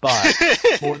that spot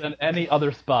more than any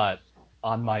other spot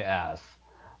on my ass.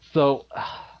 So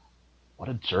what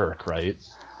a jerk, right?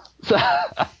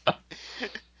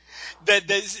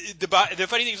 The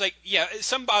funny thing is like yeah,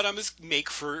 some bottoms make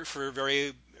for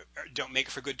very don't make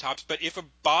for good tops, but if a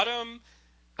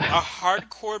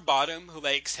hardcore bottom who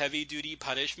likes heavy duty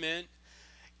punishment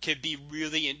can be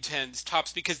really intense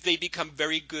tops because they become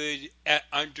very good at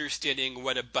understanding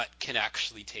what a butt can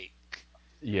actually take.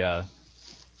 Yeah,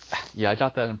 yeah, I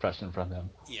got that impression from him.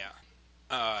 Yeah.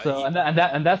 So and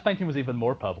that spanking was even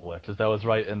more public because that was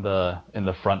right in the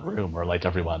front room where like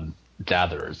everyone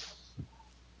gathers.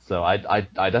 So I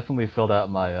definitely filled out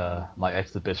my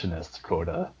exhibitionist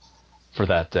quota for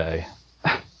that day.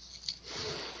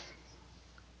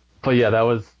 But yeah, that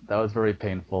was very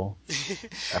painful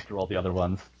after all the other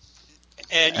ones.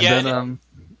 And And yeah, then and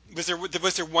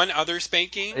was there one other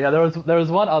spanking? yeah, there was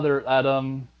one other at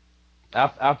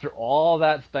after all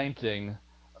that spanking,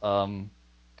 um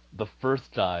the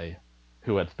first guy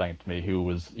who had spanked me, who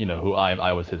was who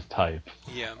I was his type.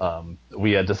 Yeah.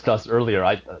 We had discussed earlier.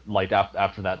 I like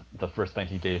after that the first spank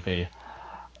he gave me.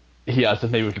 he asked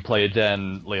if maybe we could play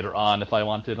again later on if I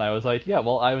wanted, and I was like, yeah.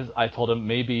 Well, I told him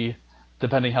maybe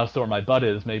depending how sore my butt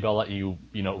is, maybe I'll let you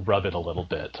rub it a little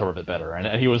bit to rub it better.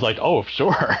 And he was like, oh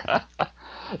sure.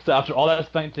 So after all that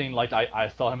spanking, like I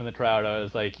saw him in the crowd, I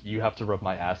was like, you have to rub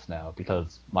my ass now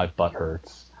because my butt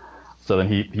hurts. So then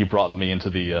he brought me into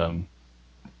the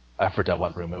I forget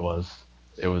what room it was.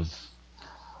 It was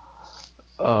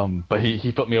but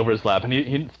he put me over his lap and he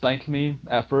didn't spank me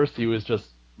at first. He was just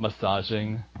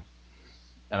massaging,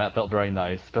 and that felt very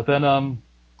nice. But then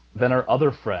our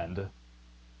other friend,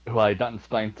 who I had gotten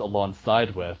spanked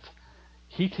alongside with,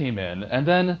 he came in and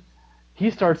then he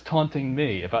starts taunting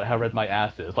me about how red my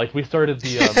ass is. Like we started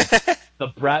the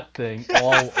brat thing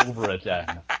all over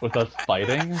again with us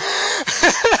fighting.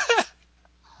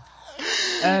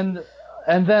 And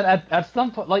then at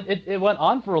some point, like it went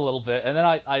on for a little bit, and then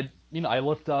I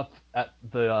looked up at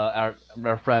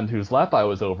our friend whose lap I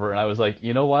was over, and I was like,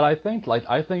 you know what I think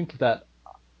that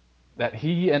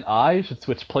he and I should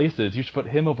switch places. You should put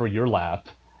him over your lap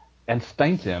and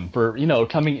spank him for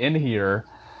coming in here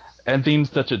and being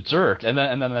such a jerk. And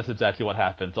then that's exactly what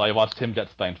happened. So I watched him get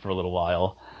spanked for a little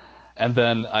while, and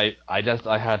then I guess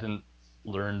I hadn't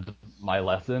learned my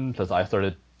lesson because I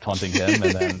started taunting him,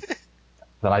 and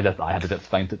then I had to get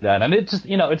spanked again. And it just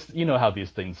it's how these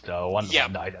things go. Yeah.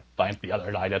 One night it's spanked, the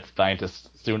other night it's spanked.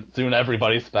 Just soon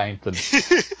everybody's spanked. And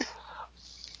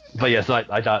but yes,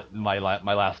 I got my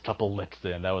last couple licks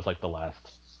in. That was like the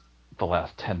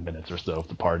last 10 minutes or so of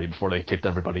the party before they kicked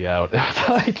everybody out. It was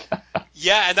like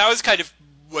Yeah, and that was kind of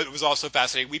what was also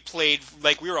fascinating. We played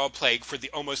like we were all playing for the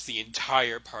almost the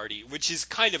entire party, which is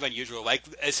kind of unusual. Like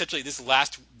essentially this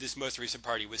most recent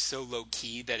party was so low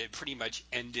key that it pretty much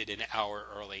ended an hour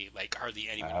early. Like hardly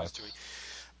anyone was doing.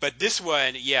 But this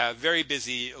one, yeah, very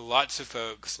busy, lots of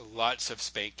folks, lots of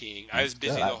spanking. I was good.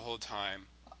 busy the whole time.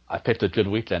 I picked a good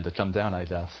weekend to come down, I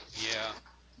guess.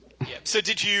 Yeah. Yeah. So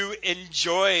did you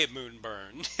enjoy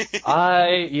Moonburn?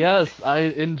 I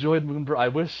enjoyed Moonburn. I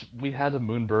wish we had a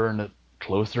Moonburn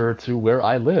closer to where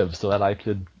I live so that I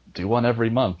could do one every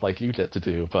month like you get to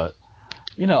do. But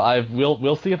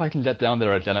we'll see if I can get down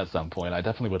there again at some point. I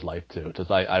definitely would like to because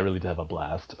I really did have a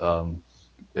blast.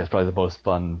 It's probably the most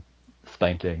fun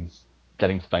getting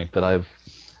spanked that I've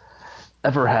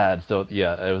ever had. So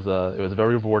yeah, it was a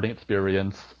very rewarding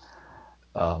experience.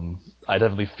 I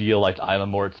definitely feel like I'm a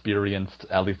more experienced,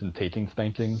 at least in taking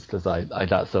spankings, because I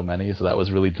got so many, so that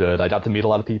was really good. I got to meet a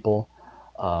lot of people.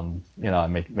 I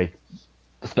make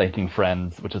spanking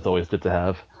friends, which is always good to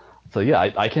have. So yeah,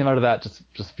 I came out of that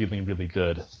just feeling really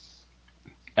good.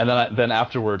 And then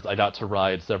afterwards, I got to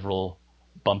ride several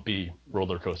bumpy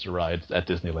roller coaster rides at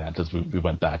Disneyland as we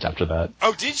went back after that.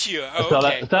 Oh, did you? Oh, So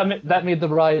okay. that made the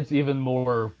rides even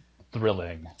more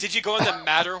thrilling. Did you go on the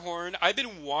Matterhorn? I've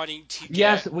been wanting to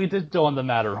Yes, get. we did go on the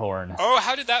Matterhorn. Oh,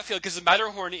 how did that feel? Because the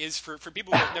Matterhorn is for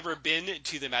people who have never been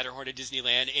to the Matterhorn at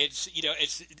Disneyland.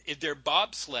 They're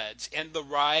bobsleds, and the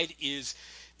ride is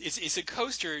it's a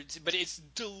coaster, but it's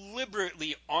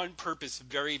deliberately on purpose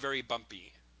very very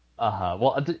bumpy. Uh-huh.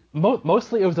 Well,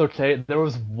 mostly it was okay. There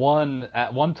was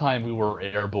at one time we were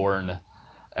airborne,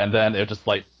 and then it just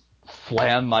like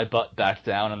slammed my butt back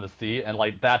down on the seat, and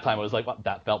like that time it was like, what,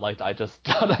 that felt like I just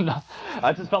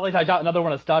I just felt like I got another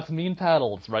one of Scott's mean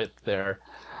paddles right there.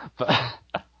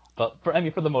 But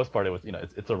for the most part, it was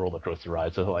it's a roller coaster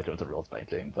ride, so like it was a real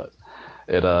spanking. But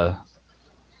it Yeah,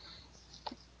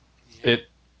 it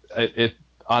it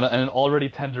on an already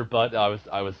tender butt, I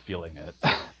was feeling it.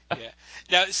 yeah.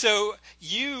 Now, so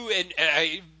you and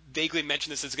I vaguely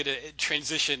mentioned this is going to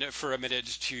transition for a minute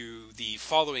to the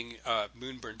following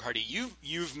Moonburn party.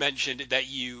 You've mentioned that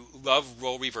you love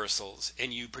role reversals,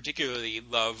 and you particularly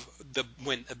love the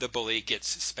when the bully gets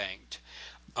spanked.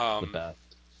 It's the Um, best.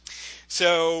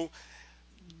 so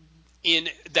in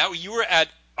that you were at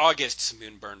August's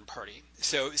Moonburn party.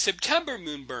 So September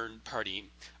Moonburn party,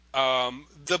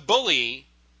 the bully,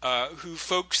 who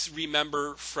folks may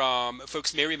remember from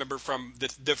the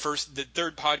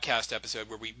third podcast episode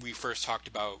where we first talked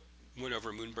about went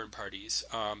over Moonburn parties,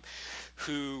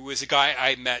 who was a guy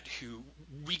I met who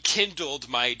rekindled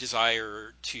my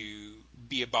desire to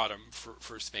be a bottom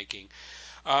for spanking.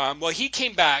 Well, he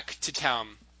came back to town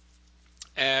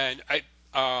and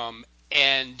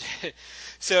and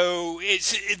so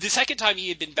it's the second time he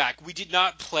had been back. We did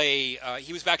not play.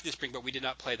 He was back in the spring, but we did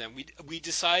not play them. We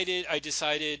decided. I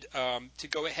decided to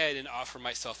go ahead and offer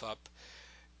myself up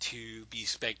to be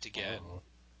spanked again Oh,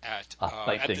 a at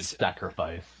fighting this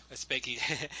sacrifice. spanking,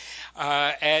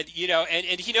 and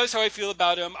and he knows how I feel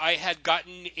about him. I had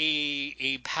gotten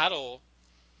a paddle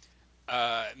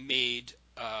made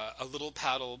a little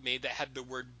paddle made that had the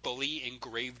word bully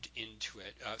engraved into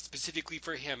it, specifically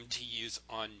for him to use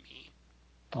on me.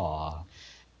 Aw.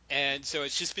 And so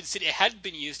it's just been sitting. It hadn't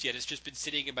been used yet. It's just been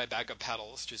sitting in my bag of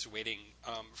paddles, just waiting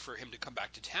for him to come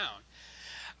back to town.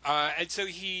 And so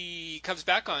he comes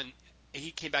back on.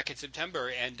 He came back in September,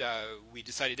 and we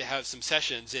decided to have some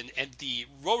sessions. And the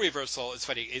role reversal is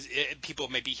funny. People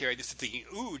may be hearing this and thinking,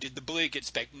 "Ooh, did the bully get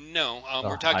spanked?" No,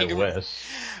 we're I talking. wish.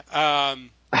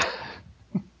 Um,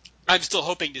 I'm still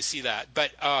hoping to see that,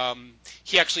 but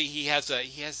he has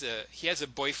a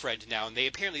boyfriend now, and they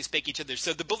apparently spank each other.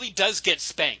 So the bully does get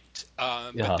spanked,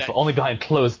 but Yeah, that but only behind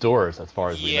closed doors, as far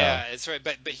as we know. yeah, that's right.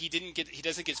 But he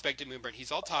doesn't get spanked at Moonburn.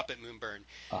 He's all top at Moonburn,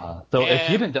 So if you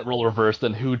and didn't get role reversed,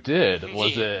 then who did?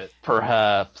 Was he, it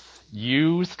perhaps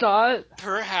you, Scott?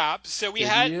 perhaps. So we Did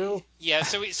had you? yeah.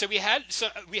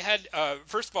 We had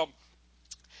first of all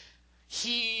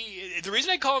he the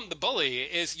reason I call him the bully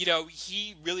is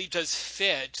he really does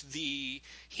fit he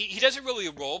doesn't really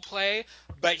role play,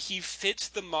 but he fits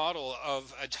the model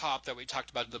of a top that we talked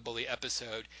about in the bully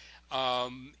episode.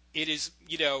 It is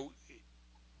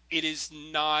it is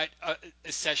not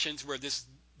sessions where this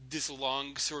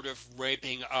long sort of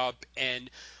ramping up and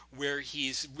where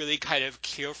he's really kind of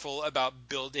careful about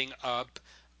building up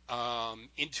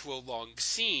into a long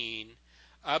scene.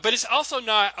 But it's also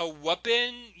not a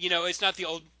whooping. It's not the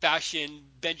old-fashioned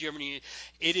Ben Germany.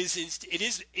 It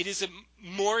is a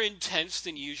more intense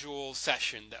than usual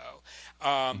session though,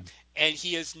 and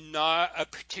he is not a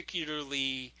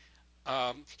particularly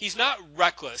he's not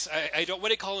reckless. I don't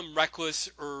want to call him reckless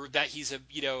or that he's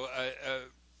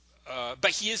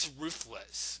but he is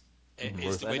ruthless.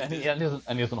 Is the way And, to and, do. he, and, he doesn't,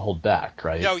 and he doesn't hold back,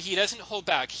 right? No, he doesn't hold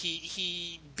back.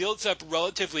 He builds up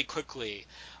relatively quickly,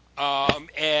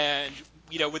 and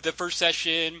with the first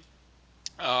session,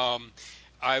 um,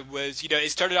 I was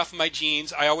it started off in my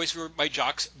jeans. I always wear a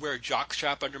jock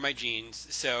strap under my jeans.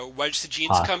 So once the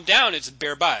jeans Hot. come down, it's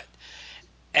bare butt.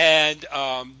 And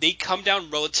they come down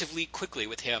relatively quickly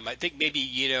with him. I think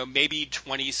maybe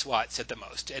 20 swats at the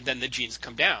most, and then the jeans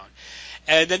come down,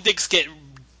 and then things get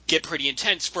pretty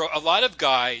intense. For a lot of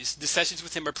guys, the sessions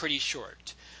with him are pretty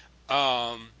short.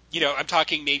 I'm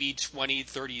talking maybe 20,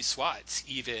 30 swats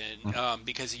even,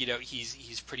 because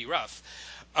he's pretty rough,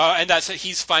 and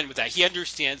he's fine with that. He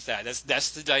understands that.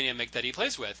 That's the dynamic that he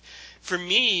plays with. For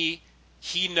me,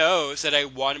 he knows that I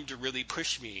want him to really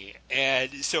push me,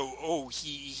 and so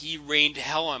he rained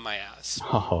hell on my ass.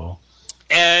 Oh.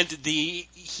 And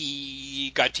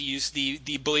he got to use the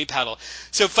bully paddle.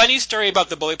 So funny story about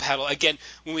the bully paddle. Again,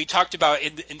 when we talked about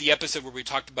in the episode where we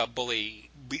talked about bullying,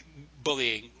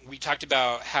 we talked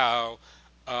about how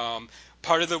um,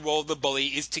 part of the role of the bully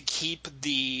is to keep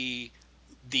the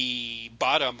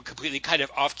bottom completely kind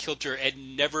of off kilter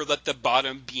and never let the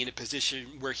bottom be in a position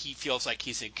where he feels like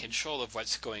he's in control of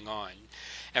what's going on.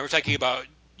 And we're talking about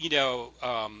you know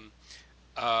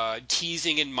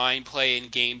teasing and mind play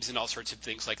and games and all sorts of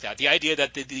things like that. The idea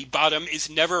that the bottom is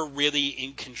never really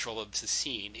in control of the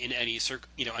scene in any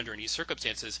under any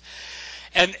circumstances.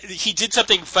 And he did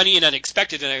something funny and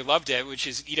unexpected, and I loved it, which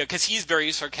is because he's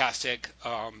very sarcastic.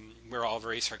 We're all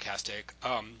very sarcastic.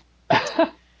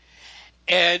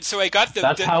 And so I got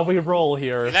That's how we roll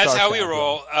here, that's how we sarcasm.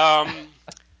 roll.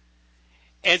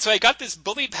 And so I got this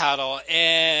bully paddle,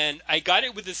 and I got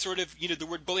it with this sort of, the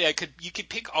word bully. You could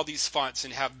pick all these fonts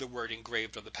and have the word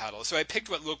engraved on the paddle. So I picked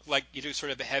what looked like,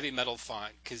 sort of a heavy metal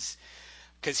font, because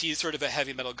he's sort of a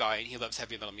heavy metal guy and he loves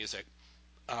heavy metal music,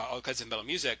 all kinds of metal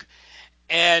music.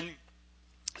 And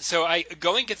so I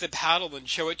go and get the paddle and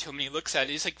show it to him, and he looks at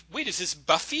it. He's like, "Wait, is this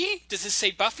Buffy? Does this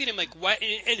say Buffy?" And I'm like, "What?"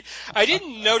 And I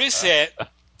didn't notice it.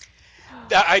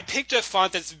 I picked a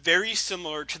font that's very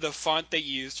similar to the font they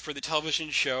used for the television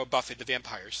show Buffy the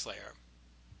Vampire Slayer.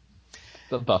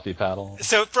 The Buffy paddle.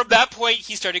 So from that point,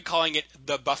 he started calling it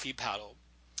the Buffy paddle,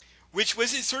 which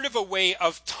was sort of a way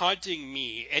of taunting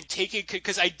me and taking,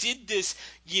 because I did this,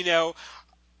 you know,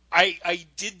 I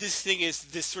did this thing as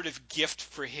this sort of gift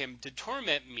for him to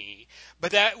torment me,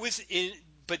 but that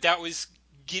was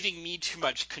giving me too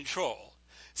much control.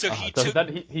 So he So took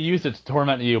he used it to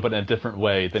torment you, but in a different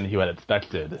way than you had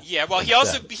expected. Yeah, well,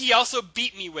 Instead, he also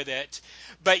beat me with it,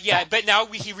 but now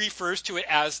he refers to it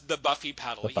as the Buffy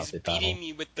paddle. the He's Buffy beating paddle.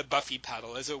 me with the Buffy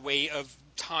paddle as a way of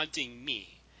taunting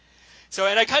me. So,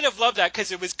 and I kind of love that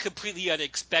because it was completely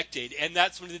unexpected, and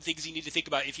that's one of the things you need to think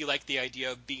about if you like the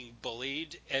idea of being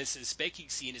bullied as a spanking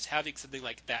scene, is having something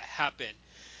like that happen.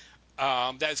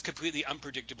 That is completely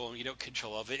unpredictable and you don't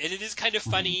control of it, and it is kind of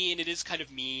Mhm. funny and it is kind of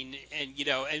mean, and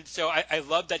and so I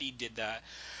love that he did that,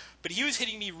 but he was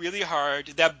hitting me really hard.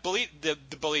 That bully,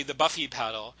 the Buffy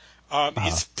paddle. Uh,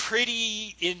 It's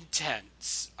pretty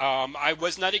intense. I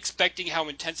was not expecting how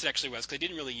intense it actually was because I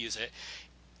didn't really use it.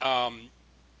 Um,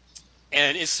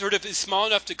 and it's small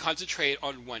enough to concentrate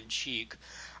on one cheek.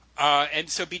 And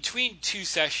so between two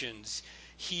sessions,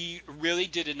 he really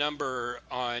did a number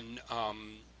on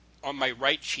my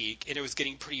right cheek, and it was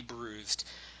getting pretty bruised.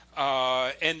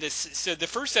 So the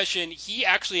first session, he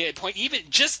actually at point even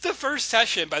just the first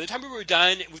session. By the time we were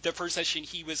done with the first session,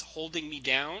 he was holding me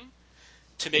down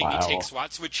to make me take wow.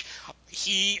 swats, which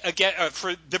he again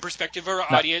for the perspective of our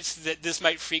Now, audience that this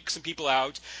might freak some people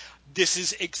out. This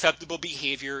is acceptable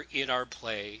behavior in our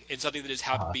play and something that has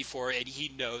happened uh, before, and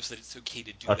he knows that it's okay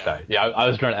to do that. okay. Yeah, I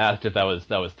was going to ask if that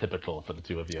was typical for the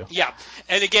two of you. Yeah,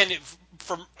 and again,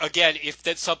 if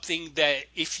that's something that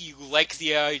if you like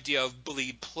the idea of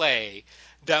bully play,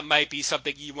 that might be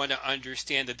something you want to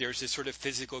understand that there's this sort of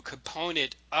physical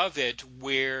component of it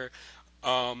where,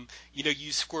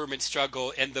 you squirm and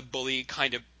struggle, and the bully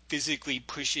kind of physically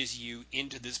pushes you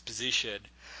into this position.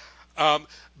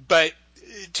 But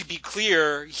to be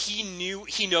clear,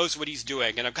 he knows what he's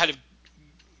doing, and I'm kind of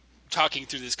talking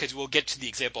through this because we'll get to the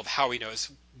example of how he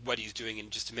knows what he's doing in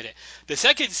just a minute. The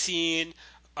second scene,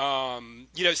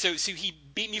 so he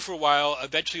beat me for a while,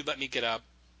 eventually let me get up.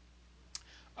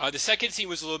 The second scene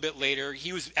was a little bit later.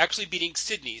 He was actually beating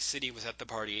Sydney. Sydney was at the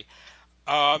party.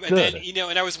 And then Good.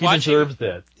 and I was He watching. deserves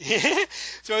it.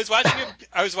 So I was watching him.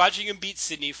 I was watching him beat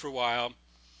Sydney for a while,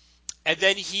 and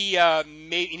then and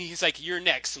he's like, "You're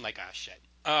next." I'm like, "Ah, shit."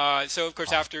 So of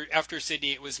course Uh, after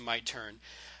Sydney, it was my turn.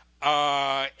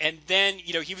 And then,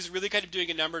 he was really kind of doing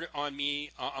a number on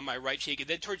me on my right cheek. And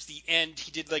then towards the end,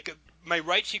 he did my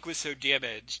right cheek was so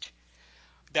damaged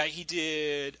that he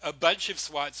did a bunch of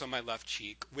swats on my left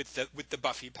cheek with the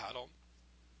Buffy paddle.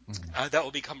 mm. That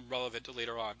will become relevant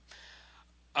later on.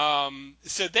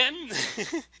 So then,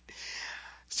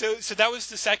 so that was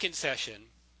the second session.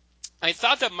 I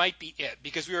thought that might be it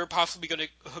because we were possibly going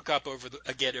to hook up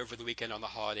again over the weekend on the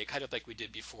holiday, kind of like we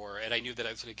did before. And I knew that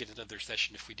I was going to get another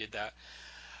session if we did that.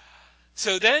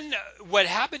 So then what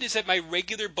happened is that my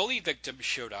regular bully victim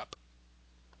showed up,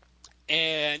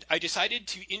 and I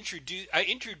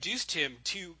introduced him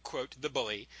to quote the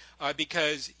bully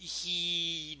because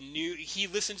he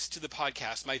listens to the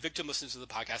podcast. My victim listens to the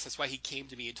podcast. That's why he came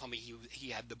to me and told me he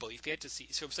had the bully fantasy.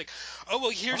 So it was like, oh well, Oh,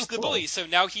 here's the bully. cool. So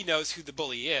now he knows who the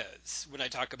bully is when I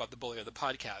talk about the bully on the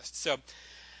podcast.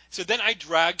 So then I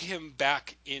drag him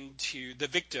back into the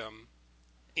victim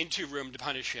into room to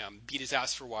punish him, beat his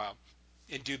ass for a while,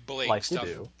 and do bullying Like you stuff.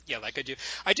 do. Yeah, like I do.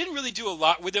 I didn't really do a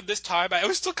lot with him this time. I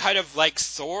was still kind of like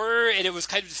sore, and it was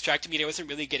kind of distracting me. And I wasn't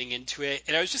really getting into it,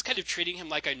 and I was just kind of treating him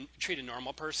like I treat a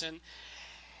normal person.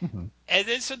 Mhm. And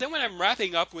then when I'm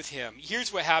wrapping up with him,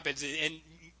 here's what happens, and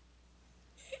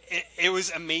it was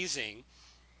amazing.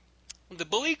 The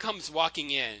bully comes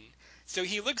walking in, so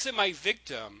he looks at my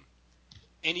victim,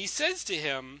 and he says to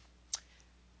him,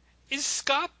 "Is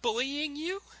Scott bullying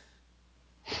you?"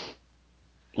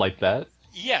 Like that.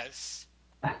 Yes.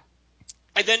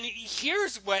 And then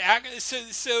here's what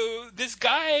so this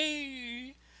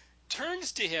guy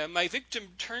turns to him, my victim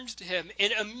turns to him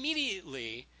and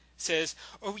immediately says,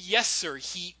 "Oh yes, sir,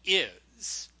 he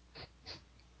is."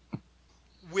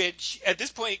 Which at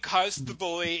this point caused the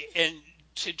bully and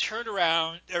to turn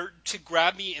around or to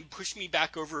grab me and push me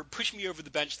over the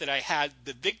bench that I had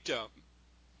the victim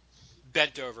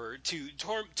bent over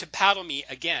to paddle me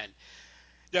again.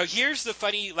 Now here's the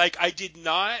funny, like I did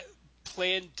not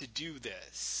plan to do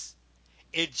this.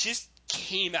 It just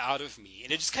came out of me,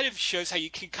 and it just kind of shows how you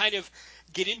can kind of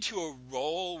get into a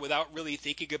role without really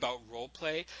thinking about role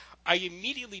play. I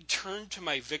immediately turned to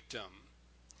my victim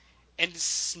and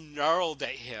snarled at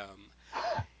him,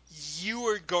 "You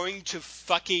are going to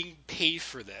fucking pay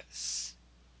for this."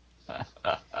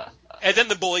 And then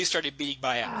the bully started beating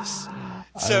my ass.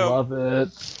 I So love it.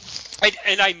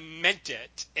 and I meant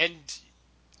it, and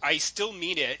I still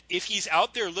mean it. If he's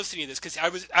out there listening to this, because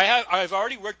I've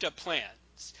already worked up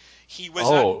plans. He was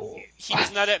not Oh, he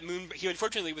was not at Moon. He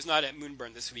unfortunately was not at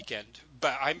Moonburn this weekend,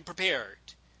 but I'm prepared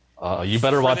you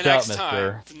better for the watch out, next time.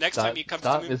 Mister. For the next time Scott. he comes to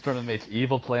Scott Moon. is going to make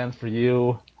evil plans for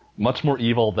you. Much more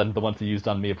evil than the ones he used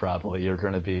on me. Probably. You're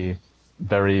going to be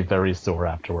very, very sore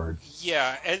afterwards.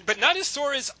 Yeah, but not as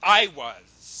sore as I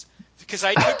was because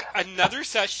I took another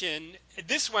session.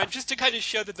 This one just to kind of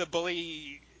show that the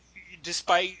bully,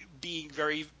 despite being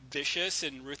very vicious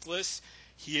and ruthless,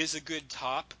 he is a good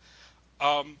top.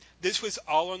 This was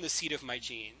all on the seat of my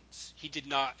jeans. He did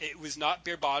not. It was not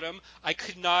bare bottom. I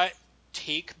could not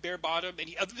take bare bottom, and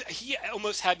he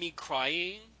almost had me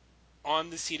crying on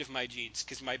the seat of my jeans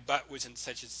because my butt was in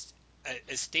such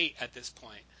a state at this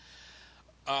point.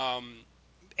 Um,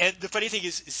 And the funny thing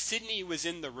is, Sydney was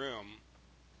in the room,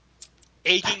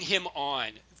 egging him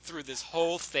on through this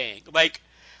whole thing. Like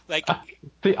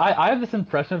See, I have this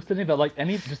impression of Sydney that like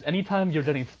anytime you're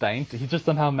getting spanked, he's just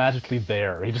somehow magically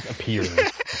there. He just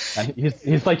appears, and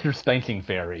he's like your spanking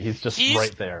fairy. He's just he's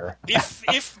right there.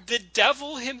 if the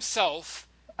devil himself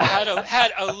had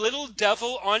a little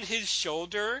devil on his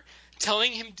shoulder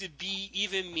telling him to be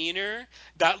even meaner,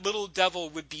 that little devil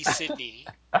would be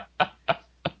Sydney.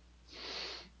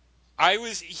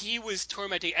 He was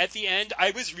tormenting. At the end,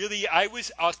 I was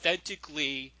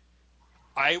authentically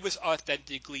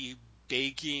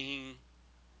begging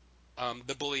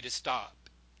the bully to stop.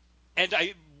 And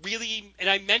I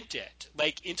meant it.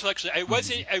 Like intellectually,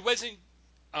 Hmm. I wasn't,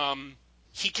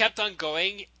 he kept on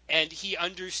going and he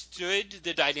understood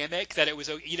the dynamic that it was,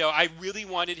 I really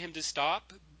wanted him to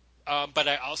stop. But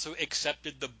I also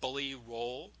accepted the bully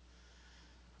role.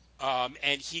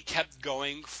 And he kept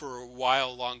going for a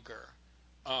while longer.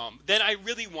 Than I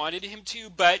really wanted him to,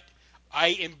 but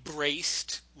I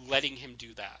embraced letting him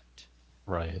do that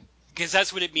Right. because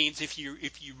that's what it means if you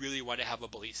really want to have a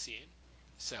bully scene.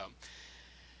 So,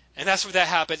 and that's what that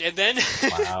happened. And then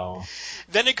Wow.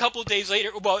 then a couple days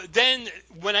later, well, then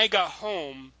when I got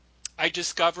home, I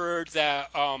discovered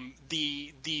that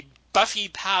the Buffy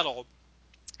paddle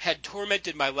had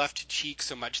tormented my left cheek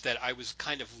so much that I was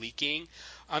kind of leaking.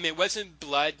 It wasn't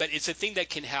blood, but it's a thing that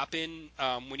can happen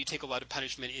when you take a lot of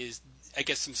punishment. Is I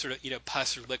guess some sort of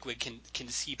pus or liquid can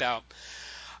seep out,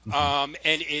 Hmm.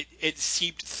 and it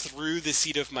seeped through the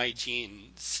seat of my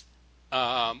jeans,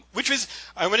 which was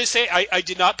I want to say I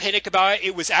did not panic about it.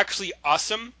 It was actually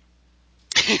awesome.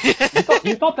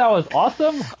 You thought that was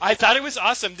awesome? I thought it was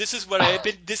awesome. This is what I had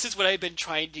been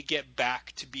trying to get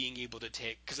back to being able to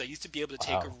take because I used to be able to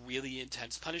take a Wow. really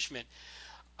intense punishment.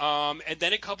 And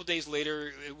then a couple days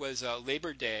later, it was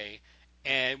Labor Day,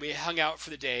 and we hung out for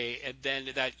the day. And then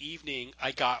that evening,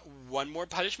 I got one more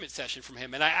punishment session from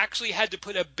him, and I actually had to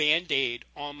put a Band-Aid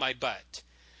on my butt,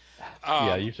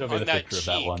 Yeah, you showed me on the that picture of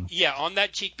that cheek. one. Yeah, on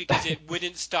that cheek because it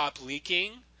wouldn't stop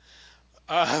leaking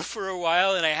for a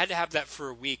while, and I had to have that for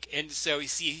a week. And so, you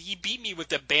see, he beat me with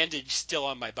the bandage still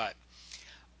on my butt.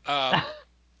 Um,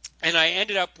 and I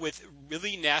ended up with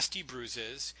really nasty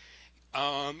bruises.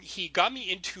 He got me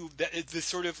into the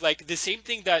sort of like the same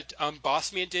thing that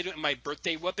Bossman did at my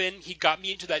birthday whooping. He got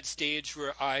me into that stage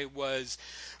where I was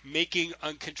making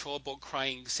uncontrollable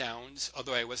crying sounds,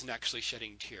 although I wasn't actually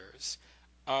shedding tears.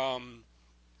 Um,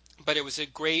 but it was a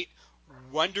great,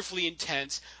 wonderfully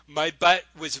intense. My butt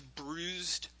was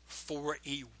bruised for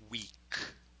a week.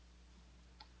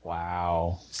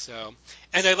 Wow. So,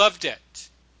 and I loved it.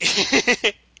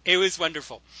 It was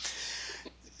wonderful.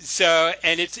 So,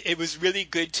 and it was really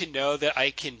good to know that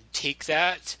I can take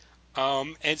that.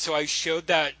 And so I showed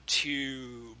that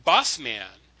to Bossman,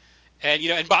 and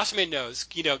and Bossman knows,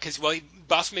 because well,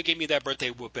 Bossman gave me that birthday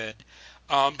whooping,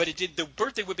 but the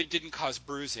birthday whooping didn't cause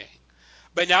bruising.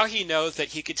 But now he knows that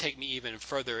he could take me even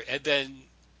further. And then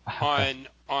on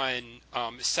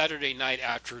Saturday night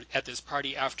after at this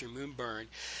party after Moonburn,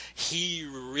 he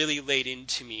really laid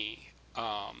into me.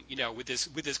 With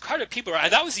this crowd of people,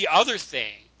 and that was the other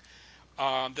thing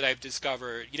that I've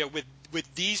discovered,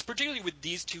 with these, particularly with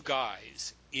these two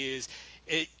guys, is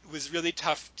it was really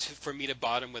tough for me to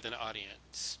bottom with an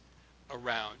audience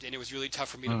around, and it was really tough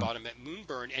for me to Hmm. bottom at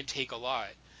Moonburn and take a lot.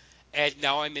 And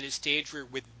now I'm in a stage where,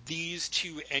 with these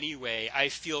two anyway, I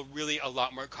feel really a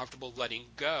lot more comfortable letting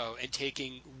go and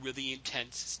taking really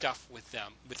intense stuff with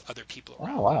them, with other people Oh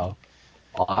around. wow.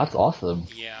 Oh, that's awesome.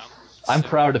 Yeah. I'm So,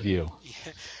 proud of you.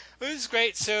 yeah. It was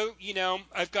great. So,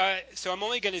 so I'm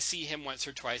only going to see him once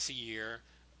or twice a year.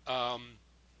 Um,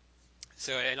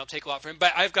 and I'll take a lot for him.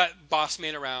 But I've got Boss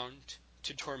Man around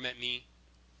to torment me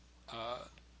uh,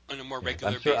 on a more Yes,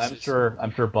 I'm regular sure. I'm basis. sure.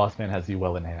 I'm sure Bossman has you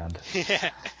well in hand.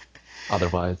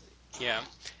 Otherwise, Yeah.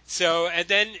 So and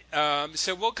then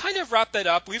so we'll kind of wrap that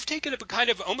up. We've taken up a kind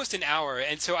of almost an hour,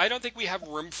 and so I don't think we have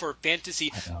room for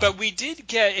fantasy. I know. But we did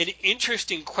get an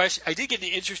interesting question. I did get an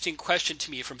interesting question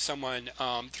to me from someone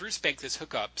through Spank This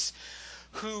Hookups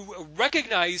who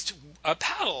recognized a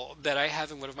paddle that I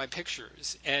have in one of my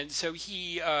pictures, and so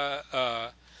he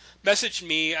messaged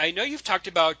me. I know you've talked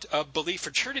about bully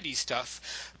fraternity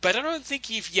stuff, but I don't think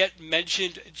you've yet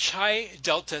mentioned Chi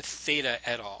Delta Theta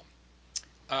at all.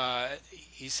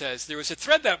 He says there was a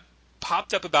thread that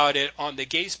popped up about it on the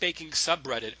gay spanking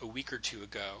subreddit a week or two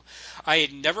ago. I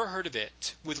had never heard of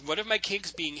it. With one of my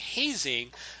kinks being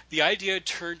hazing, the idea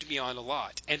turned me on a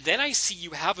lot. And then I see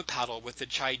you have a paddle with the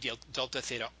Chi Delta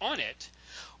Theta on it.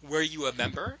 Were you a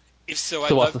member? If so, I'd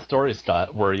So what's love. the story,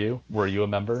 Scott? Were you a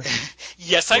member?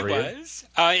 Yes, I Were you? was.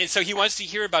 And so he wants to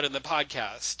hear about it in the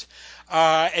podcast.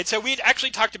 And so we had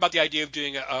actually talked about the idea of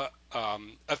doing a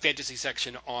fantasy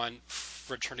section on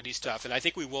fraternity stuff, and I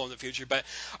think we will in the future. But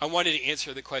I wanted to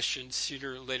answer the question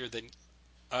sooner rather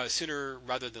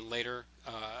than later.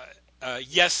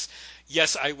 Yes,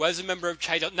 yes, I was a member of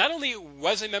Chi Delta. Not only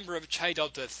was I a member of Chi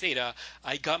Delta Theta,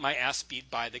 I got my ass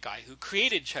beat by the guy who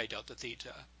created Chi Delta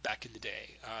Theta back in the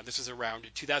day. This was around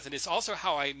 2000. It's also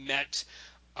how I met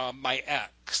my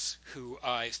ex, who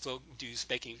I still do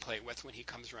Spaking Play with when he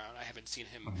comes around. I haven't seen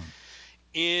him Mhm.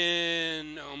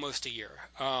 in almost a year.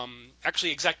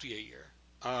 Actually, exactly a year.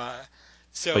 Uh,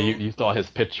 But you, so you saw his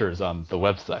pictures on the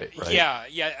website, right? yeah,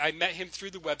 yeah, I met him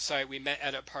through the website. We met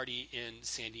at a party in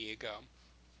San Diego.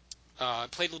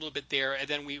 Played a little bit there, and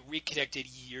then we reconnected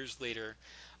years later,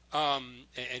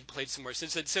 and played some more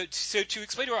since then. So to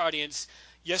explain to our audience,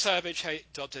 yes, I have a Chi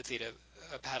Delta Theta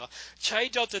paddle. Chi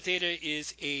Delta Theta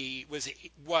is a was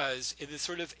it is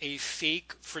sort of a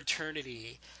fake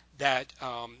fraternity that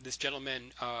this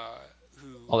gentleman who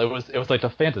Well, it was like a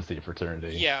fantasy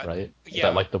fraternity, yeah right? Is that yeah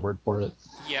like the word for it?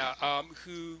 yeah,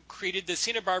 who created the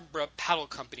Santa Barbara Paddle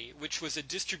Company, which was a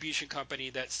distribution company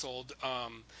that sold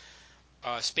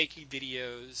spanking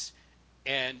videos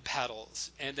and paddles.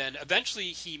 And then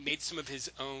eventually he made some of his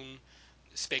own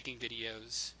spanking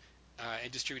videos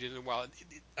and distributed them. While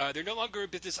they're no longer in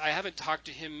business, I haven't talked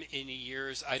to him in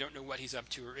years. I don't know what he's up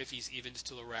to or if he's even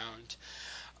still around.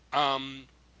 Um,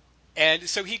 and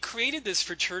so he created this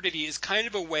fraternity as kind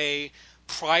of a way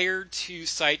prior to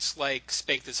sites like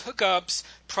Spank This Hookups,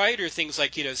 prior to things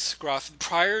like, Scruff,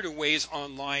 prior to ways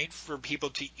online for people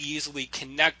to easily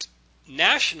connect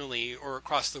nationally or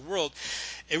across the world.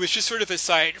 It was just sort of a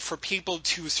site for people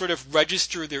to sort of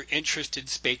register their interest in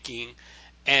spanking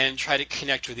and try to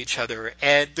connect with each other.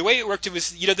 And the way it worked, it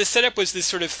was, the setup was this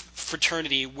sort of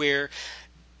fraternity where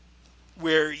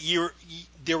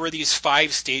there were these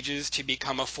 5 stages to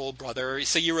become a full brother.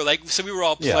 So we were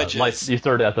all Yeah, like pledges. you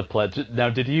started at the pledge. Now,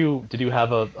 did you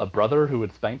have a brother who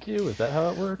would spank you? Is that how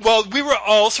it worked? Well, we were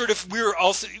also.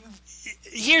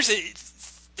 Here's the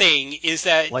thing: is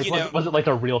that Like, was it like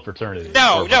a real fraternity, or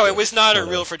no, was no, it it was not a sort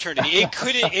real of? fraternity. It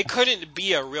couldn't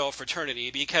be a real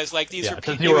fraternity because like these are Yeah, pe-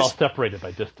 since you it were all was separated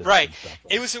by distance right. and stuff.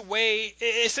 It Right? was a way.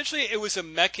 Essentially, it was a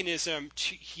mechanism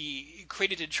he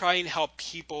created to try and help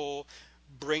people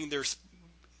bring their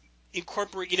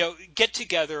incorporate, get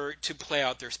together to play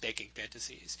out their spanking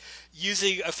fantasies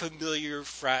using a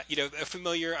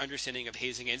familiar understanding of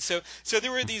hazing. And so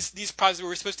there were these pods where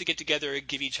we're supposed to get together and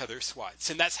give each other swats,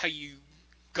 and that's how you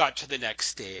got to the next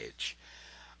stage.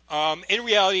 In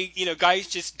reality, guys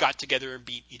just got together and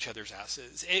beat each other's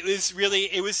asses. It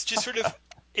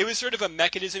was sort of a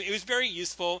mechanism. It was very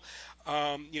useful.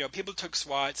 People took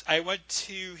swats. I went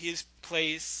to his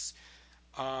place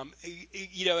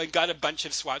and got a bunch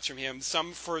of swats from him,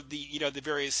 some for the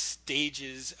various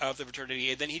stages of the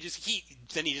fraternity, and then he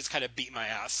just kind of beat my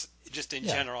ass just in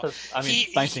Yeah, general. 'cause, I mean,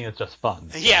 He spanking is just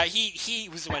fun. yeah, So. he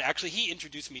was the one actually. He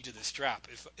introduced me to the strap,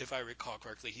 if I recall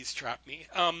correctly. He strapped me.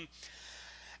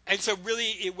 And so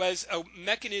really it was a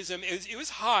mechanism. It was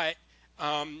hot.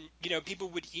 People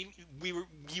would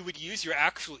you would use your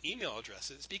actual email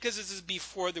addresses because this is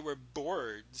before there were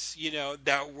boards,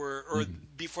 that were or Mhm.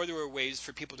 before there were ways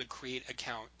for people to create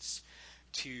accounts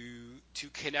to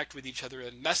connect with each other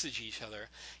and message each other.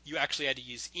 You actually had to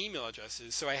use email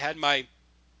addresses. So I had my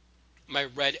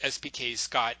red SPK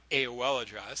Scott AOL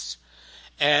address,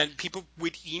 and people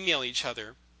would email each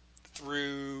other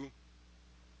through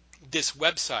this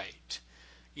website,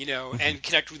 Mhm. and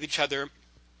connect with each other.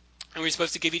 And we are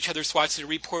supposed to give each other swats and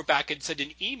report back and send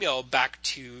an email back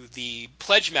to the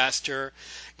pledge master,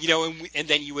 and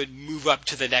then you would move up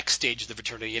to the next stage of the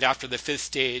fraternity. And after the 5th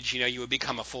stage, you would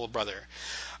become a full brother.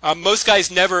 Most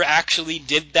guys never actually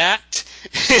did that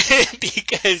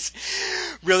because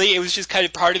really it was just kind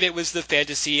of part of it was the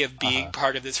fantasy of being Uh-huh.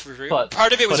 part of this fraternity. But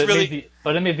Part of it but was it made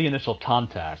really the initial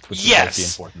contact, which is like the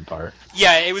yes. important part.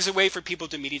 Yeah, it was a way for people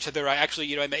to meet each other. I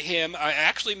met him. I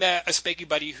actually met a Spanky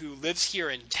buddy who lives here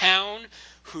in town,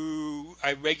 who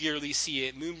I regularly see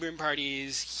at Moonburn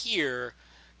parties here.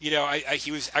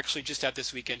 He was actually just at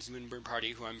this weekend's Moonburn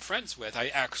party, who I'm friends with. I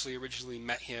actually originally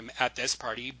met him at this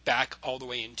party back all the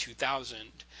way in 2000.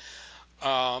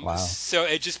 Wow. So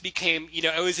it just became,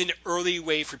 it was an early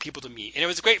way for people to meet, and it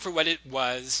was great for what it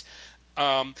was.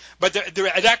 But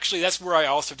and actually, that's where I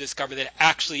also discovered that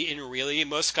actually, in really,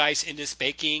 most guys into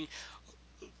spanking,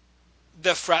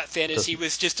 the frat Just fantasy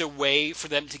was just a way for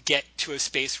them to get to a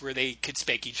space where they could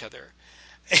spank each other.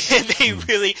 And they Hmm.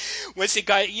 really, once it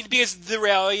got, because the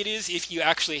reality is, if you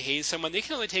actually haze someone, they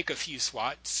can only take a few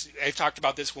swats. I've talked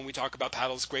about this when we talk about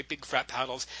paddles, great big frat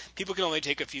paddles. People can only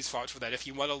take a few swats for that. If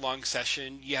you want a long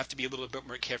session, you have to be a little bit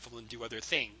more careful and do other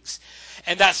things.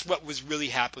 And that's what was really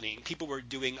happening. People were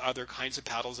doing other kinds of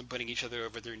paddles and putting each other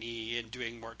over their knee and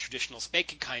doing more traditional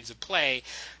spanking kinds of play.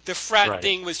 The frat Right.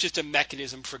 thing was just a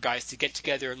mechanism for guys to get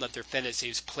together and let their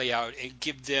fantasies play out and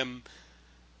give them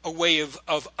a way of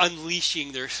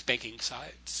unleashing their spanking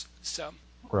sides. So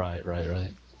Right. Right. Right.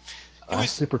 it That's was,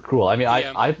 super cool. I mean,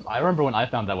 yeah. I remember when I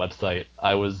found that website,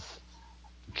 I was,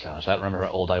 gosh, I don't remember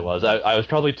how old I was. I was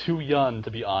probably too young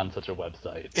to be on such a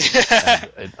website,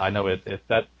 and I know it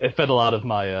fed a lot of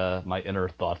my my inner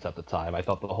thoughts at the time. I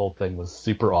thought the whole thing was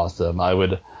super awesome.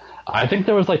 I think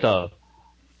there was like a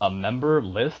member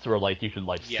list where like you could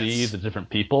like see Yes. the different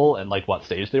people and like what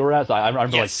stage they were at. So I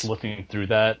remember like Yes. looking through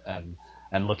that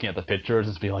and looking at the pictures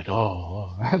and just being like,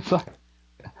 oh, it's like,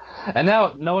 and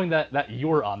now knowing that you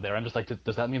were on there, I'm just like,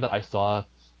 does that mean that I saw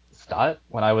Scott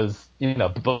when I was,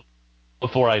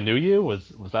 before I knew you? Was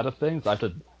that a thing? So I have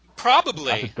to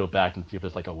Probably. go back and see if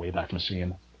there's like a Wayback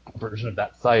Machine version of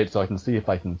that site, so I can see if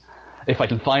I can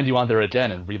find you on there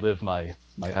again and relive my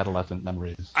adolescent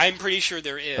memories. I'm pretty sure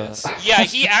there Uh, is. Yeah,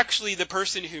 he actually, the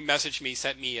person who messaged me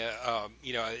sent me a, an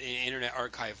Internet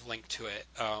Archive link to it.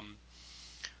 Um,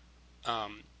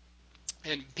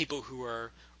 and people who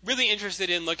are really interested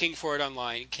in looking for it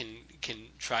online can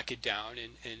track it down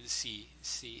and see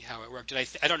how it worked. And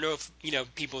I don't know if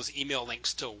people's email links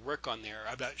still work on there.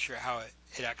 I'm not sure how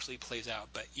it actually plays out,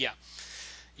 but yeah.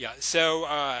 Yeah,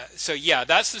 so yeah,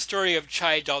 that's the story of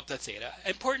Chi Delta Theta.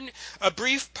 Important, a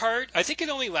brief part. I think it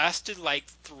only lasted like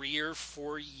 3 or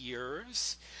 4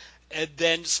 years, and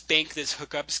then Spank This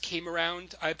Hookups came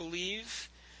around, I believe,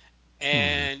 hmm.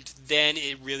 and then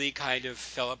it really kind of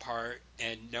fell apart,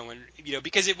 and no one,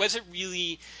 because it wasn't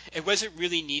really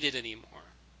needed anymore.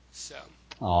 So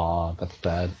Aw, that's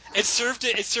sad. it served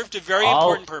a very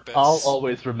important I'll purpose.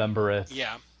 always remember it.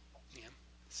 Yeah, yeah.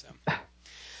 So.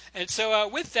 And so,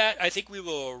 with that, I think we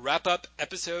will wrap up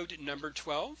episode number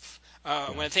 12.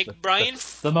 I want to Yes, thank Brian.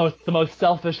 the most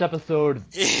selfish episode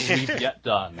we've yet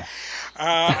done.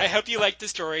 I hope you like the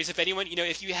stories. If anyone,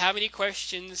 if you have any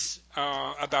questions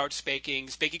about spanking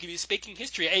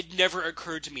history, it never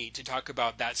occurred to me to talk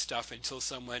about that stuff until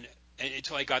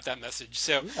I got that message.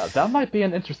 So, Yeah, that might be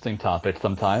an interesting topic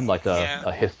sometime, like yeah,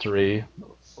 a history,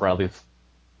 or at least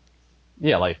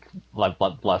yeah, like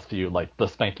last few like the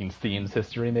spanking scenes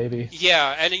history maybe.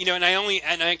 yeah, and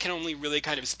I can only really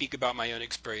kind of speak about my own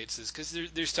experiences because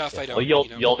there's stuff Yeah, I well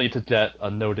don't, you'll need to get a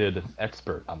noted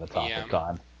expert on the yeah. topic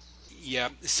on. Yeah.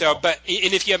 So, So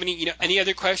and if you have any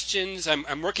other questions,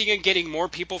 I'm working on getting more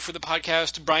people for the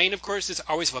podcast. Brian, of course, is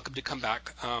always welcome to come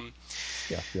back.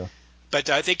 yes, yes, But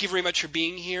thank you very much for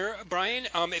being here, Brian.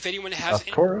 of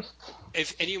course.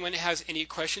 If anyone has any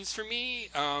questions for me,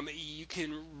 you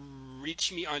can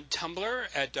reach me on Tumblr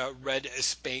at Red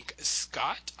Spank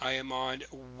Scott. I am on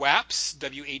WAPZ,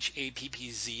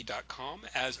 WHAPPZ.com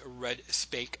as Red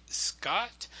Spank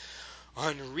Scott,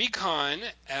 on Recon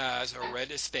as a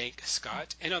Red Spank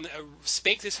Scott, and on the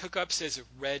Spank This Hookups as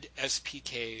Red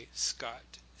SPK Scott.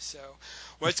 So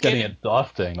It's once getting again,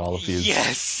 exhausting, all of these.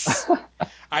 yes,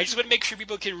 I just want to make sure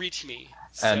people can reach me.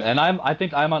 And So I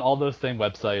think I'm on all those same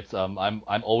websites.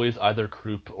 I'm always either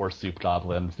Croup or Soup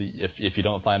Goblin. If you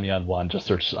don't find me on one, just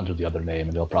search under the other name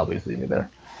and you'll probably see me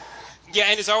there. yeah,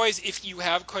 and as always, if you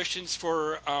have questions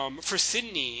for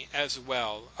Sydney as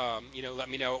well, let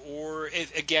me know. Or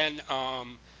if, again,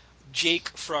 Jake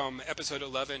from episode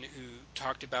 11, who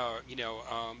talked about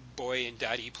boy and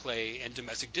daddy play and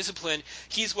domestic discipline,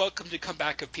 he's welcome to come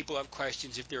back if people have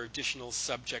questions. If there are additional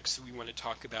subjects we want to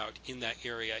talk about in that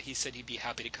area, he said he'd be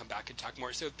happy to come back and talk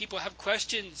more. So if people have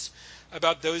questions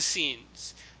about those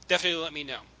scenes, definitely let me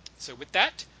know. So with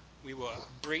that, we will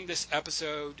bring this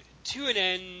episode to an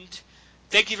end.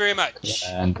 Thank you very much.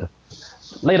 And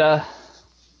later.